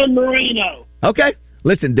Marino. Okay.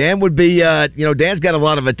 Listen, Dan would be, Dan's got a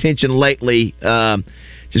lot of attention lately.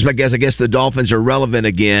 Just because I guess the Dolphins are relevant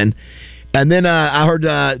again. And then I heard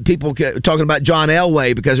people talking about John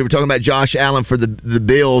Elway because they were talking about Josh Allen for the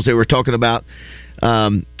Bills. They were talking about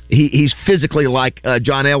he's physically like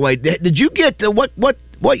John Elway. Did you get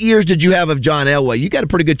what years did you have of John Elway? You got a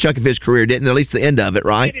pretty good chunk of his career, didn't you? At least the end of it,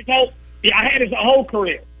 right? I had his whole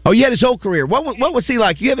career. Oh, you had his whole career. What was he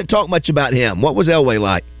like? You haven't talked much about him. What was Elway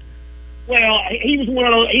like? Well, he was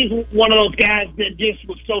he's one of those guys that just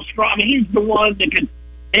was so strong. I mean, he's the one that could,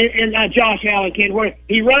 and Josh Allen can, where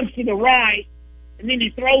he runs to the right, and then he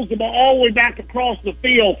throws the ball all the way back across the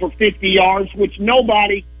field for 50 yards, which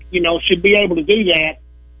nobody, should be able to do that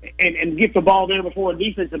and get the ball there before a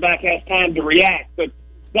defensive back has time to react. But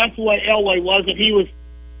that's what Elway was.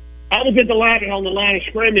 I was at the line on the line of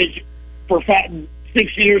scrimmage for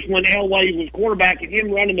 6 years when Elway was quarterback, and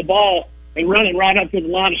him running the ball and running right up to the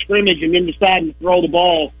line of scrimmage and then deciding to throw the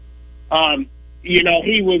ball. He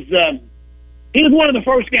was one of the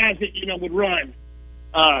first guys that would run.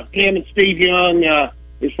 Him and Steve Young,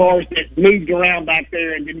 as far as that moved around back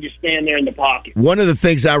there and didn't just stand there in the pocket. One of the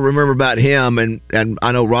things I remember about him, and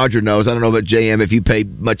I know Roger knows, I don't know about JM, if you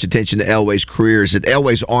paid much attention to Elway's career, is that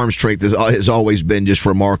Elway's arm strength has always been just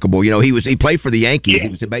remarkable. He played for the Yankees. Yeah. He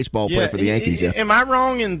was a baseball player for the Yankees. Yeah. Am I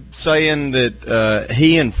wrong in saying that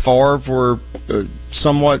he and Favre were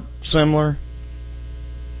somewhat similar?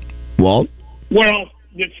 Walt? Well,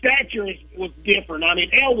 the stature was different. I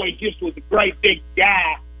mean, Elway just was a great big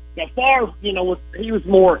guy. Now, Favre, he was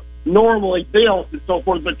more normally built and so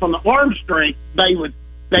forth, but from the arm strength, they would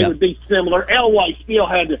be similar. Elway still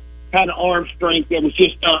had the kind of arm strength that was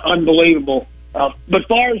just unbelievable. But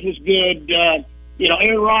Favre was good.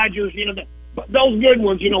 Aaron Rodgers, those good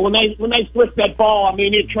ones. When they flipped that ball, I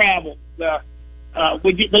mean, it traveled.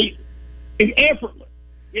 It's effortless.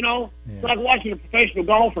 It's like watching a professional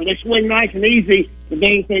golfer. They swing nice and easy, the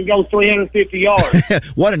dang thing goes 350 yards.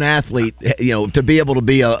 What an athlete, to be able to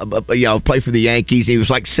be play for the Yankees. He was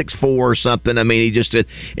like 6'4" or something. I mean, he just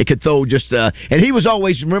it could throw and he was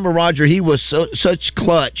always, remember Roger, he was such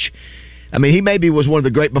clutch I mean, he maybe was one of the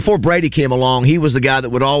great. Before Brady came along, he was the guy that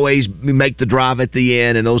would always make the drive at the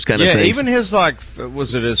end and those kind of things. Yeah, even his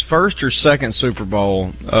was it his first or second Super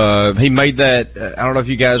Bowl? He made that. I don't know if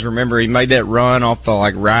you guys remember. He made that run off the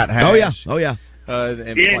right hash. Oh yeah.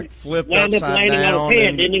 And flipped wound up upside landing down. on his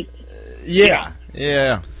head, didn't he? Yeah.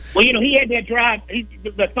 Well, he had that drive.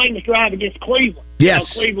 The famous drive against Cleveland. Yes.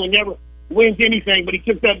 Cleveland never wins anything, but he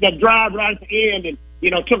took that drive right at the end and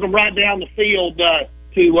took them right down the field to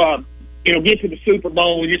get to the Super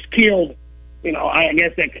Bowl and just killed. I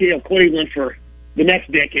guess that killed Cleveland for the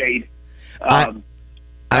next decade. I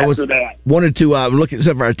wanted to look at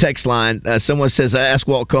some of our text line. Someone says, ask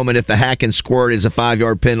Walt Coleman if the hack and squirt is a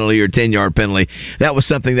 5-yard penalty or 10-yard penalty. That was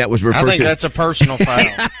something that was referred to. I think that's a personal foul.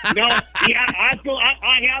 No, I'm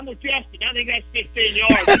with Justin. I think that's 15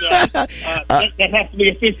 yards. That has to be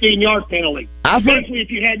a 15-yard penalty, especially if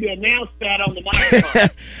you had to announce that on the microphone.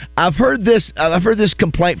 I've heard this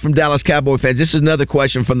complaint from Dallas Cowboy fans. This is another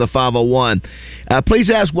question from the 501. Please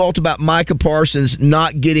ask Walt about Micah Parsons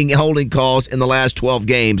not getting holding calls in the last 12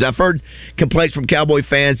 games. I've heard complaints from Cowboy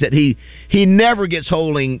fans that he never gets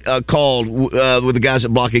holding called with the guys that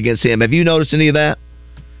block against him. Have you noticed any of that?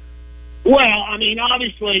 Well, I mean,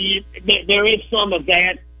 obviously there is some of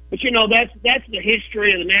that, but that's the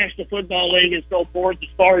history of the National Football League and so forth. As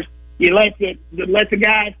far as you let the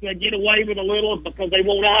guys get away with a little because they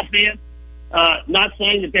want offense. Not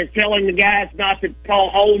saying that they're telling the guys not to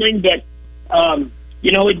call holding, but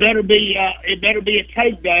it better be a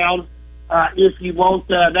takedown if you want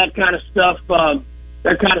that kind of stuff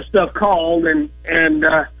called, and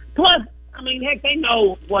plus, I mean, heck, they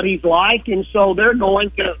know what he's like, and so the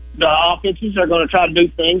offenses are going to try to do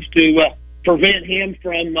things to prevent him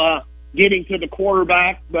from getting to the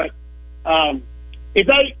quarterback. But if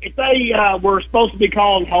they were supposed to be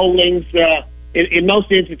calling holdings, in most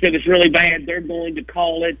instances, if it's really bad, they're going to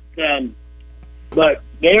call it. But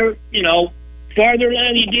they're, farther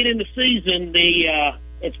down you get in the season,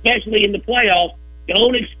 especially in the playoffs,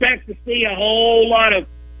 don't expect to see a whole lot of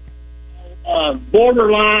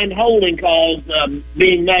borderline holding calls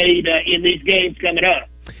being made in these games coming up.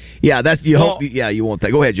 Yeah, you want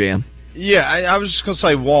that. Go ahead, JM. Yeah, I was just going to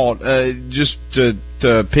say, Walt, just to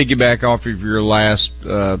piggyback off of your last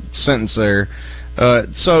sentence there.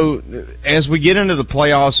 So as we get into the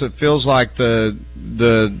playoffs, it feels like the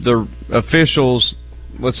officials,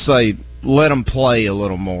 let's say, let them play a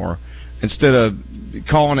little more instead of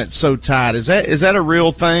calling it so tight. Is that a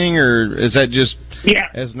real thing, or is that just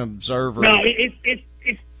as an observer? No,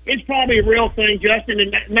 it's probably a real thing, Justin,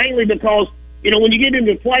 and mainly because when you get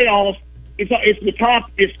into the playoffs, it's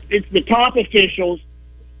the top officials,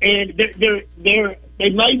 and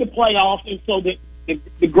they made the playoffs, and so the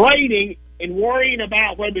grading and worrying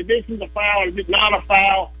about whether this is a foul or not a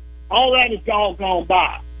foul, all that is gone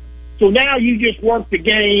by. So now you just work the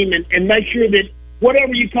game and make sure that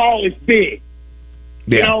whatever you call is big.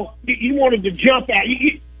 Yeah. You wanted to jump out.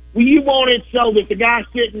 You want it so that the guy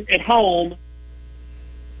sitting at home,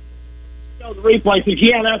 the replay says,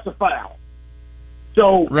 yeah, that's a foul.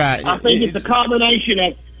 So right. I think it's a combination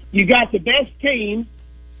of you got the best team,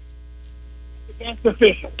 the best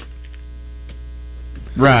official.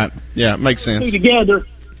 Right. Yeah, it makes sense. Together,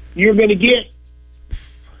 you're going to get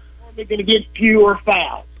fewer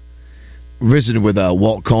fouls. Visited with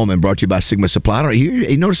Walt Coleman, brought to you by Sigma Supply. Are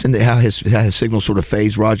you noticing how his signal sort of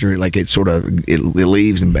fades, Roger? Like it sort of it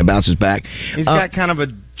leaves and bounces back. He's got kind of a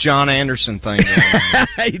John Anderson thing going on.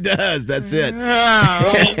 He does. That's it.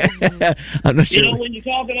 I'm not sure. When you're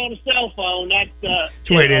talking on a cell phone, that's the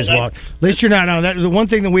way it is, Walt. At least you're not on that. The one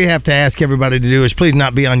thing that we have to ask everybody to do is please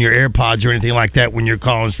not be on your AirPods or anything like that when you're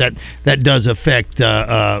calling. That does affect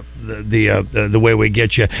the way we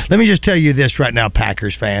get you. Let me just tell you this right now,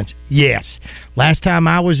 Packers fans. Yes, last time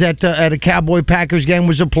I was at a Cowboy Packers game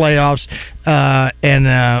was the playoffs,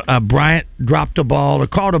 and Bryant dropped a ball or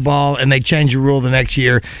caught a ball, and they changed the rule the next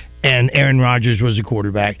year. And Aaron Rodgers was the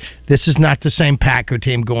quarterback. This is not the same Packer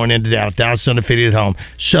team going into Dallas. Dallas undefeated at home.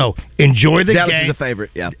 So enjoy the Dallas game. Dallas is a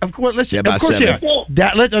favorite. Yeah, of course. Listen, of course,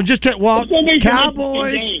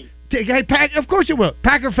 Cowboys. Of course it will.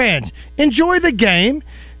 Packer fans, enjoy the game.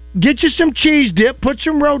 Get you some cheese dip. Put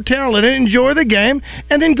some Rotel in it. Enjoy the game,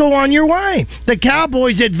 and then go on your way. The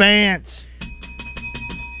Cowboys advance.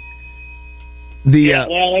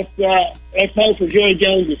 Let's hope for Jerry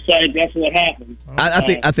Jones' sake that's what happens.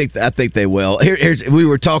 I think they will. Here's we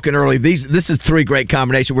were talking early. This is three great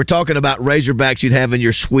combinations. We're talking about Razorbacks you'd have in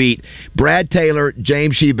your suite: Brad Taylor,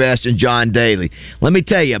 James Shebest, and John Daly. Let me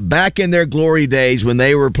tell you, back in their glory days when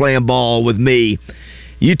they were playing ball with me,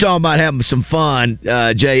 you talking about having some fun,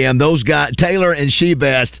 JM? Those guys, Taylor and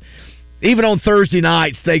Shebest. even on Thursday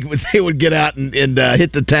nights, they would get out and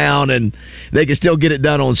hit the town, and they could still get it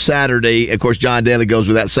done on Saturday. Of course, John Daly goes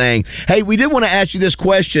without saying. Hey, we did want to ask you this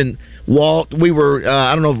question, Walt. We were,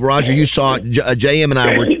 I don't know if, Roger, you saw it. JM and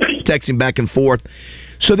I were texting back and forth.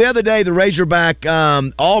 So the other day, the Razorback,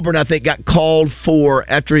 Auburn, I think, got called for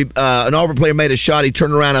after an Auburn player made a shot. He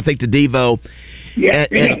turned around, I think, to Devo. Yeah,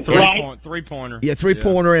 three-pointer. Yeah,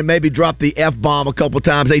 three-pointer, and maybe dropped the F-bomb a couple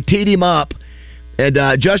times. They teed him up, and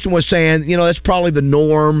Justin was saying, that's probably the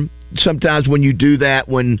norm sometimes when you do that.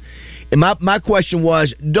 And my question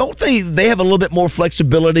was, don't they have a little bit more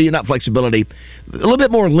flexibility, not flexibility, a little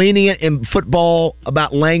bit more lenient in football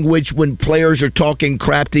about language when players are talking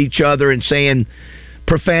crap to each other and saying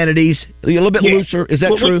profanities? A little bit looser. Is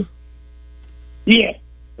that true? Yeah.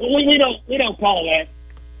 We don't call that.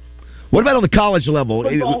 What about on the college level?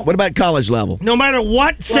 Football. What about college level? No matter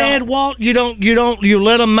what said, Walt, you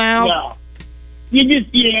let them out. No. I mean,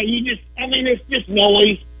 it's just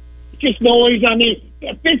noise. It's just noise. I mean,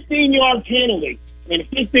 a 15-yard penalty. I mean, a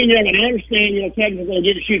 15-yard, and I understand, Texas is going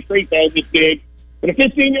to get to shoot free throws, it's big. But a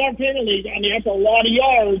 15-yard penalty, I mean, that's a lot of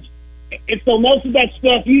yards. And so most of that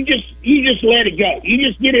stuff, you just let it go. You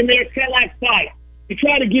just get in there, it's kind of like fight. You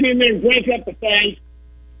try to get in there and break up the thing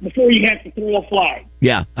before you have to throw a flag.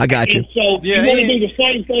 Yeah, I got you. And so you want to do the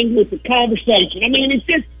same thing with the conversation. I mean, it's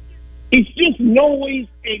just noise,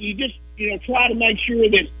 and you just try to make sure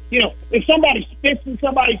that if somebody spits in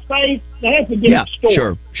somebody's face, that's a different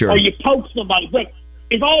story. Sure. Or you poke somebody, but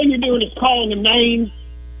if all you're doing is calling them names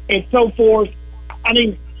and so forth, I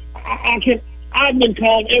mean, I've been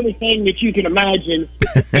called everything that you can imagine,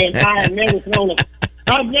 and I've never thrown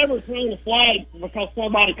a flag because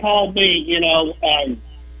somebody called me,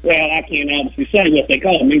 well, I can't obviously say what they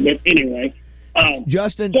called me, but anyway.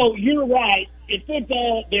 Justin. So you're right. In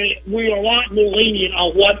football, we are a lot more lenient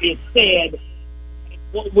on what is said,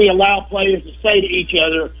 what we allow players to say to each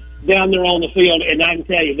other down there on the field, and I can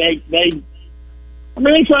tell you, they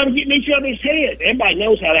try to get in each other's head. Everybody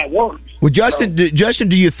knows how that works. Well, Justin,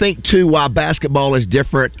 do you think too? Why basketball is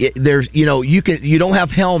different? There's, you don't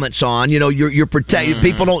have helmets on. You're protected.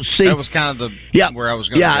 People don't see. That was kind of where I was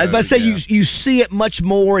going. Yeah, I was about to say you see it much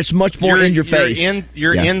more. It's much more in your face.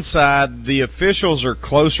 You're inside. The officials are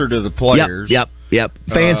closer to the players. Yep.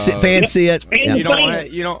 Fans see it.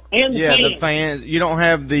 The fans. You don't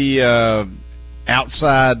have the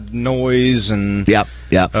outside noise and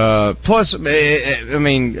plus, I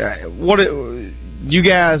mean, you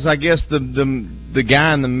guys, I guess the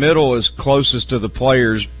guy in the middle is closest to the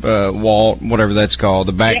players, Walt, whatever that's called,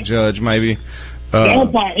 the back judge maybe. The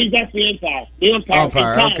umpire, that's the umpire. The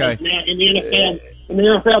umpire, okay. Now in the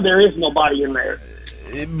NFL, there is nobody in there.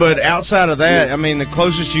 But outside of that, I mean, the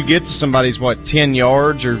closest you get to somebody is 10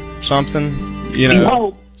 yards or something. You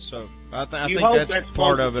hope. So I think that's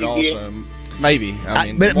part of it also. Maybe.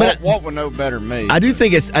 I mean, Walt would know better than me. I do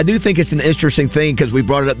think it's an interesting thing because we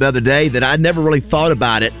brought it up the other day that I never really thought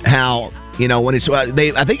about it. How when it's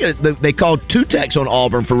I think they called two techs on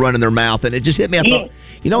Auburn for running their mouth, and it just hit me. I thought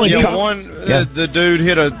the dude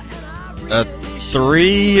hit a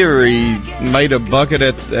three, or he made a bucket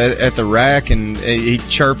at the rack, and he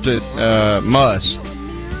chirped at Muss.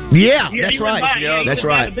 Yeah, that's right. That's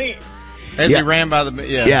right. As he ran by the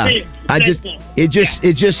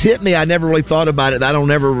it just hit me. I never really thought about it. I don't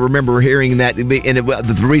ever remember hearing that. And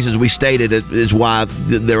the reasons we stated is why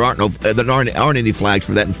there aren't any flags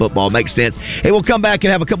for that in football. Makes sense. Hey, we'll come back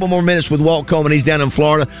and have a couple more minutes with Walt Coleman. He's down in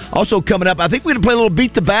Florida. Also coming up, I think we're going to play a little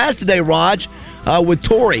Beat the Bass today, Raj, with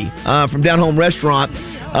Tori from Down Home Restaurant.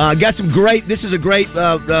 Got some great. This is a great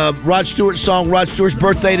Rod Stewart song. Rod Stewart's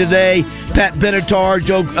birthday today. Pat Benatar,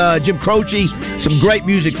 Jim Croce. Some great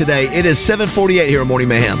music today. It is 7:48 here on Morning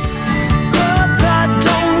Mayhem.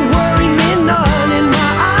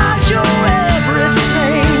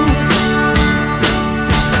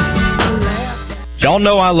 Y'all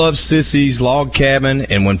know I love Sissy's Log Cabin,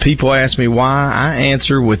 and when people ask me why, I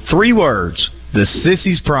answer with 3 words. The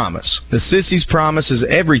Sissy's Promise. The Sissy's Promise is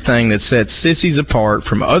everything that sets Sissy's apart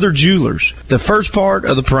from other jewelers. The first part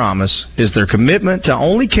of the promise is their commitment to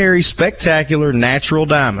only carry spectacular natural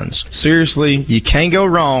diamonds. Seriously, you can't go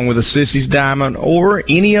wrong with a Sissy's diamond or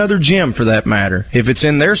any other gem for that matter. If it's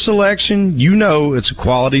in their selection, you know it's a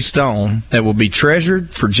quality stone that will be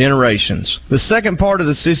treasured for generations. The second part of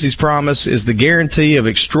the Sissy's Promise is the guarantee of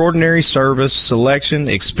extraordinary service, selection,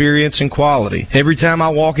 experience, and quality. Every time I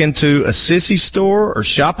walk into a Sissy's Sissy's store or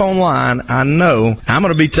shop online, I know I'm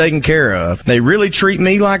going to be taken care of. They really treat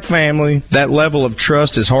me like family. That level of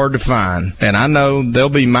trust is hard to find, and I know they'll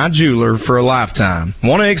be my jeweler for a lifetime.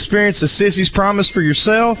 Want to experience the Sissy's Promise for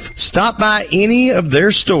yourself? Stop by any of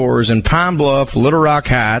their stores in Pine Bluff, Little Rock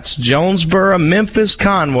Heights, Jonesboro, Memphis,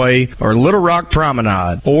 Conway, or Little Rock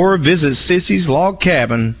Promenade, or visit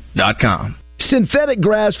sissyslogcabin.com. Synthetic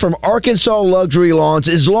grass from Arkansas Luxury Lawns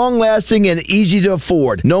is long-lasting and easy to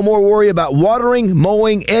afford. No more worry about watering,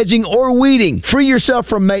 mowing, edging, or weeding. Free yourself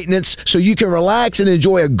from maintenance so you can relax and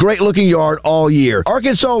enjoy a great-looking yard all year.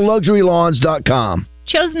 ArkansasLuxuryLawns.com.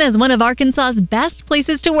 Chosen as one of Arkansas's best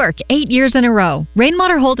places to work 8 years in a row,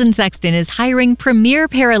 Rainwater Holt & Sexton is hiring premier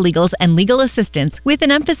paralegals and legal assistants with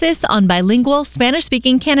an emphasis on bilingual,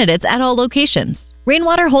 Spanish-speaking candidates at all locations.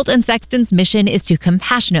 Rainwater Holt & Sexton's mission is to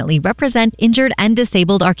compassionately represent injured and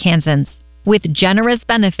disabled Arkansans. With generous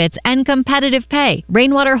benefits and competitive pay,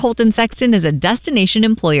 Rainwater Holt & Sexton is a destination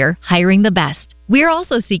employer hiring the best. We're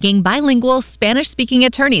also seeking bilingual, Spanish-speaking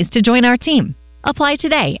attorneys to join our team. Apply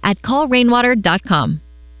today at callrainwater.com.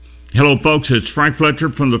 Hello, folks. It's Frank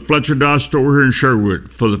Fletcher from the Fletcher Dodge store here in Sherwood.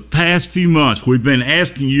 For the past few months, we've been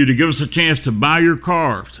asking you to give us a chance to buy your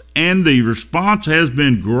cars, and the response has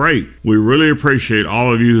been great. We really appreciate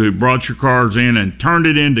all of you who brought your cars in and turned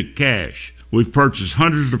it into cash. We've purchased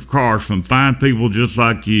hundreds of cars from fine people just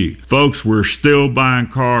like you. Folks, we're still buying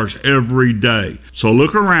cars every day. So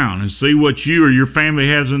look around and see what you or your family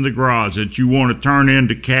has in the garage that you want to turn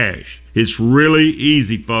into cash. It's really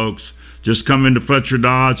easy, folks. Just come into Fletcher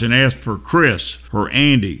Dodge and ask for Chris or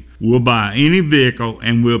Andy. We'll buy any vehicle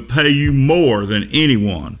and we'll pay you more than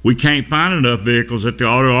anyone. We can't find enough vehicles at the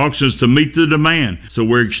auto auctions to meet the demand, so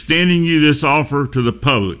we're extending you this offer to the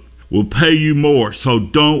public. We'll pay you more, so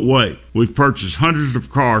don't wait. We've purchased hundreds of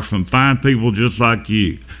cars from fine people just like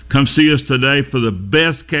you. Come see us today for the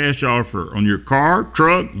best cash offer on your car,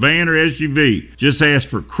 truck, van, or SUV. Just ask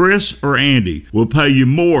for Chris or Andy. We'll pay you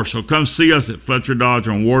more, so come see us at Fletcher Dodge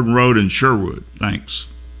on Warden Road in Sherwood. Thanks.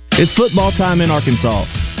 It's football time in Arkansas.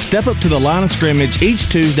 Step up to the line of scrimmage each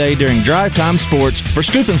Tuesday during Drive Time Sports for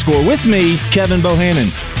Scoop and Score with me, Kevin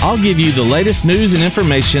Bohannon. I'll give you the latest news and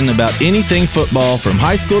information about anything football from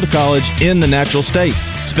high school to college in the natural state.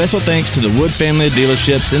 Special thanks to the Wood family of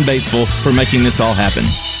dealerships in Batesville for making this all happen.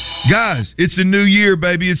 Guys, it's a new year,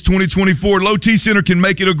 baby. It's 2024. Low T Center can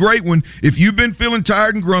make it a great one. If you've been feeling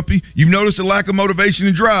tired and grumpy, you've noticed a lack of motivation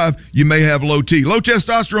and drive, you may have low T. Low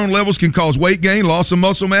testosterone levels can cause weight gain, loss of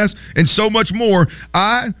muscle mass, and so much more.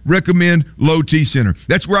 I recommend Low T Center.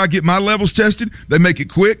 That's where I get my levels tested. They make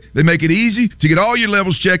it quick. They make it easy to get all your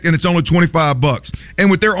levels checked, and it's only $25.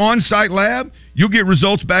 And with their on-site lab, you'll get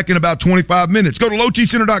results back in about 25 minutes. Go to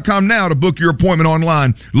lowtcenter.com now to book your appointment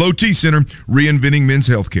online. Low T Center, reinventing men's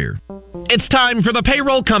healthcare. It's time for the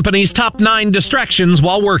payroll company's top 9 distractions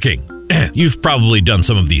while working. You've probably done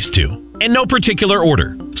some of these too. In no particular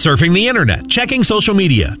order. Surfing the internet, checking social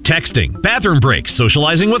media, texting, bathroom breaks,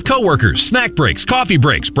 socializing with coworkers, snack breaks, coffee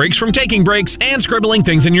breaks, breaks from taking breaks, and scribbling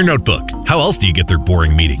things in your notebook. How else do you get through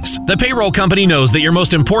boring meetings? The payroll company knows that your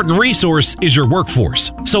most important resource is your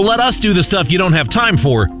workforce. So let us do the stuff you don't have time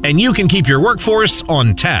for, and you can keep your workforce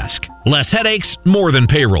on task. Less headaches, more than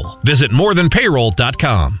payroll. Visit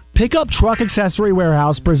morethanpayroll.com. Pickup Truck Accessory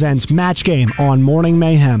Warehouse presents Match Game on Morning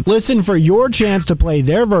Mayhem. Listen for your chance to play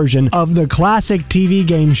their version of the classic TV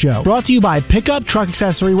game show. Brought to you by Pickup Truck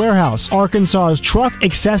Accessory Warehouse, Arkansas's truck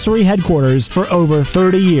accessory headquarters for over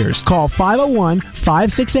 30 years. Call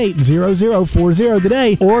 501-568-0040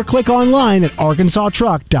 today or click online at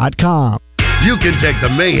arkansastruck.com. You can take the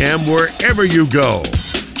Mayhem wherever you go.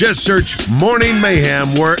 Just search Morning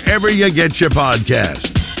Mayhem wherever you get your podcast.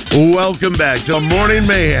 Welcome back to Morning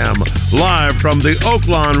Mayhem, live from the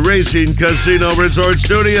Oaklawn Racing Casino Resort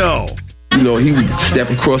Studio. You know, he would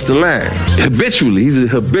step across the line habitually. He's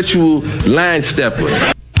a habitual line stepper.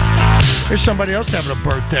 There's somebody else having a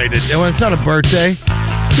birthday today. Well, it's not a birthday.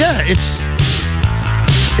 Yeah, it's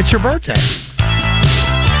her birthday.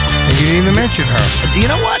 And you didn't even mention her.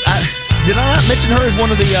 You know what? Did I not mention her as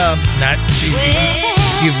one of the...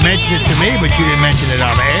 You've mentioned it to me, but you didn't mention it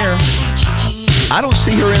on the air. I don't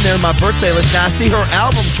see her in there in my birthday list. Now, I see her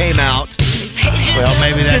album came out. Well,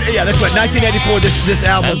 maybe that's... Yeah, that's right. 1984, this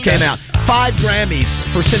album came out. 5 Grammys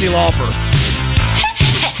for Cyndi Lauper.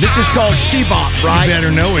 This is called She-Bop, right? You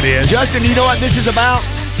better know it is. Justin, you know what this is about?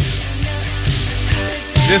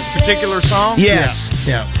 This particular song? Yes.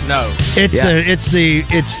 Yeah. No. It's the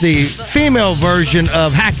female version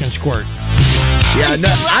of Hack and Squirt. Yeah,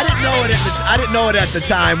 no, I didn't know it at the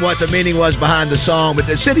time what the meaning was behind the song. But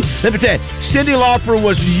let me tell you, Cyndi Lauper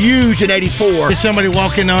was huge in '84. Did somebody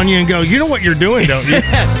walk in on you and go, "You know what you're doing, don't you?"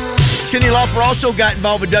 Cyndi Lauper also got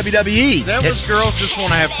involved with WWE. That was Girls Just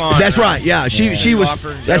Want to Have Fun. That's right. Yeah, she was.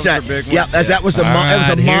 That's right. Yeah, that was the that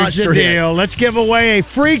was a monster here's the hit. deal. Let's give away a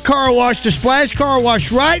free car wash to Splash Car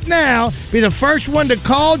Wash right now. Be the first one to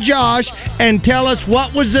call Josh and tell us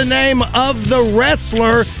what was the name of the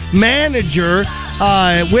wrestler manager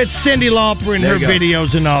with Cyndi Lauper and her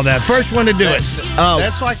videos and all that. First one to do it.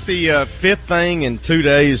 That's like the fifth thing in 2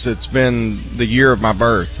 days. It's been the year of my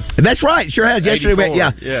birth. That's right. It sure has. Yesterday, we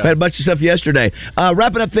had a bunch of stuff yesterday.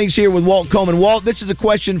 Wrapping up things here with Walt Coleman. Walt, this is a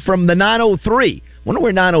question from the 903. Wonder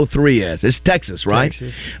where 903 is. It's Texas, right?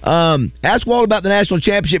 Texas. Ask Walt about the national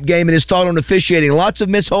championship game and his thought on officiating. Lots of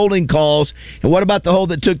misholding calls. And what about the hold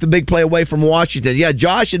that took the big play away from Washington? Yeah,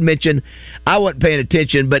 Josh had mentioned I wasn't paying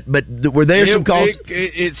attention, but were there some calls?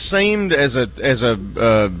 It seemed as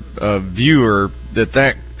a viewer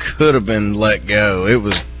that could have been let go. It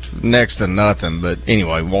was next to nothing. But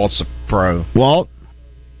anyway, Walt's a pro. Walt,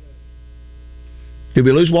 did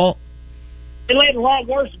we lose Walt? They let a lot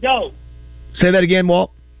worse go. Say that again,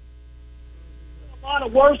 Walt. A lot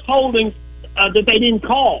of worse holdings that they didn't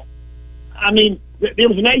call. I mean, there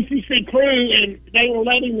was an ACC crew, and they were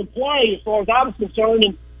letting them play as far as I was concerned,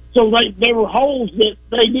 and so there were holds that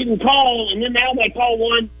they didn't call, and then now they call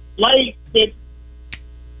one late that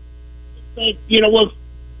was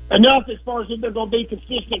enough as far as if they're going to be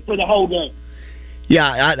consistent for the whole game.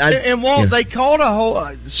 Yeah, and Walt, they called a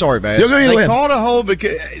hold. Sorry, Bass. They called a hold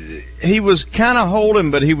because he was kind of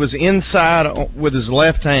holding, but he was inside with his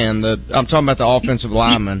left hand. I'm talking about the offensive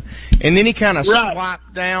lineman, and then he kind of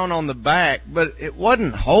swiped down on the back, but it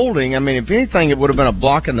wasn't holding. I mean, if anything, it would have been a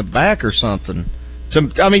block in the back or something.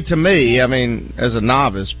 To me, as a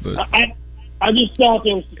novice, but I just thought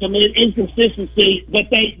there was some inconsistency, but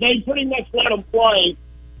they pretty much let them play.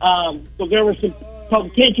 So there were some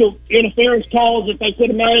potential interference calls that they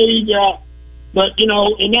could have made, but in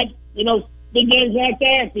that big games like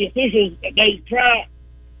that, the officials they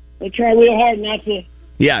try real hard not to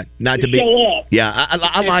be show up. Yeah, I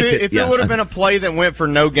like it. If it would have been a play that went for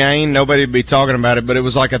no gain, nobody would be talking about it. But it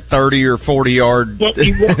was like a 30 or 40 yard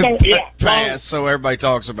pass, so everybody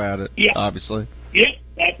talks about it. Yeah. Obviously. Yeah.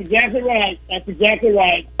 That's exactly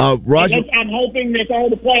right. Roger, I'm hoping that all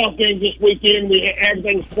the playoff games this weekend,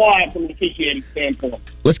 everything's quiet from an officiating standpoint.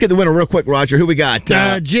 Let's get the winner real quick, Roger. Who we got?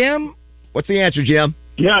 Jim? What's the answer, Jim?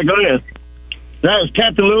 Yeah, go ahead. That was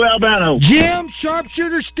Captain Lou Albano. Jim,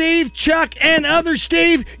 Sharpshooter Steve, Chuck, and other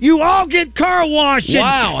Steve, you all get car washes.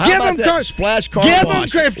 Wow, how about that? Splash car wash.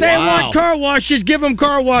 If they want car washes, give them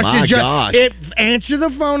car washes. My gosh. Answer the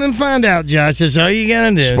phone and find out, Josh. That's all you got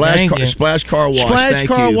to do. Splash car wash. Splash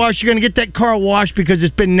car wash. You're going to get that car wash because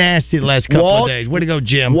it's been nasty the last couple of days. Way to go,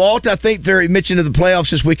 Jim. Walt, I think they're mentioned in the playoffs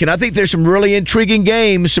this weekend. I think there's some really intriguing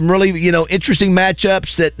games, some really interesting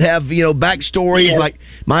matchups that have backstories like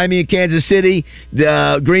Miami and Kansas City,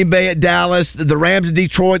 the Green Bay at Dallas, the Rams at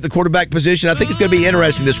Detroit, the quarterback position. I think it's going to be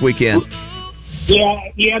interesting this weekend.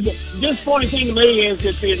 Yeah. The disappointing thing to me is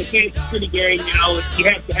that the Kansas City game, you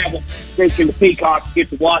have to have a subscription to Peacock to get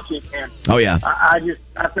to watch it. And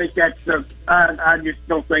I think that's I just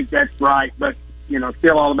don't think that's right. But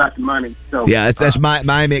still all about the money. So that's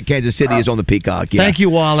Miami at Kansas City is on the Peacock. Yeah. Thank you,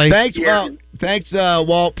 Wally. Thanks, Walt. Thanks,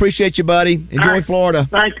 Walt. Appreciate you, buddy. Enjoy Florida.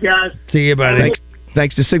 Thanks, guys. See you, buddy.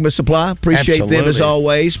 Thanks to Sigma Supply. Appreciate them as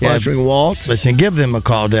always, sponsoring Walt. Listen, give them a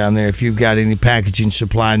call down there if you've got any packaging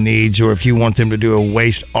supply needs or if you want them to do a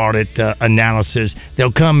waste audit analysis.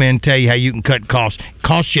 They'll come in, tell you how you can cut costs. It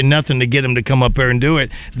costs you nothing to get them to come up there and do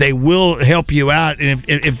it. They will help you out. And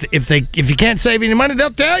if you can't save any money,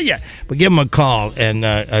 they'll tell you. But give them a call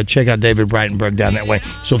and check out David Breitenberg down that way.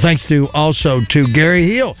 So thanks also to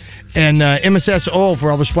Gary Hill and MSS Oil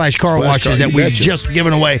for all the splash car washes that we've just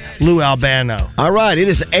given away. Lou Albano. All right, it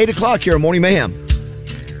is 8 o'clock here on Morning Mayhem.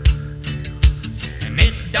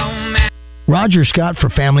 Roger Scott for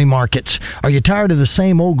Family Markets. Are you tired of the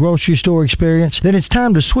same old grocery store experience? Then it's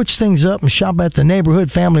time to switch things up and shop at the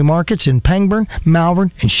neighborhood family markets in Pangburn,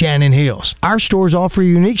 Malvern, and Shannon Hills. Our stores offer a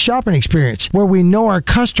unique shopping experience where we know our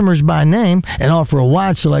customers by name and offer a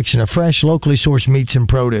wide selection of fresh, locally sourced meats and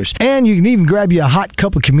produce. And you can even grab you a hot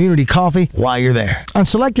cup of community coffee while you're there. On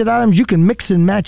selected items, you can mix and match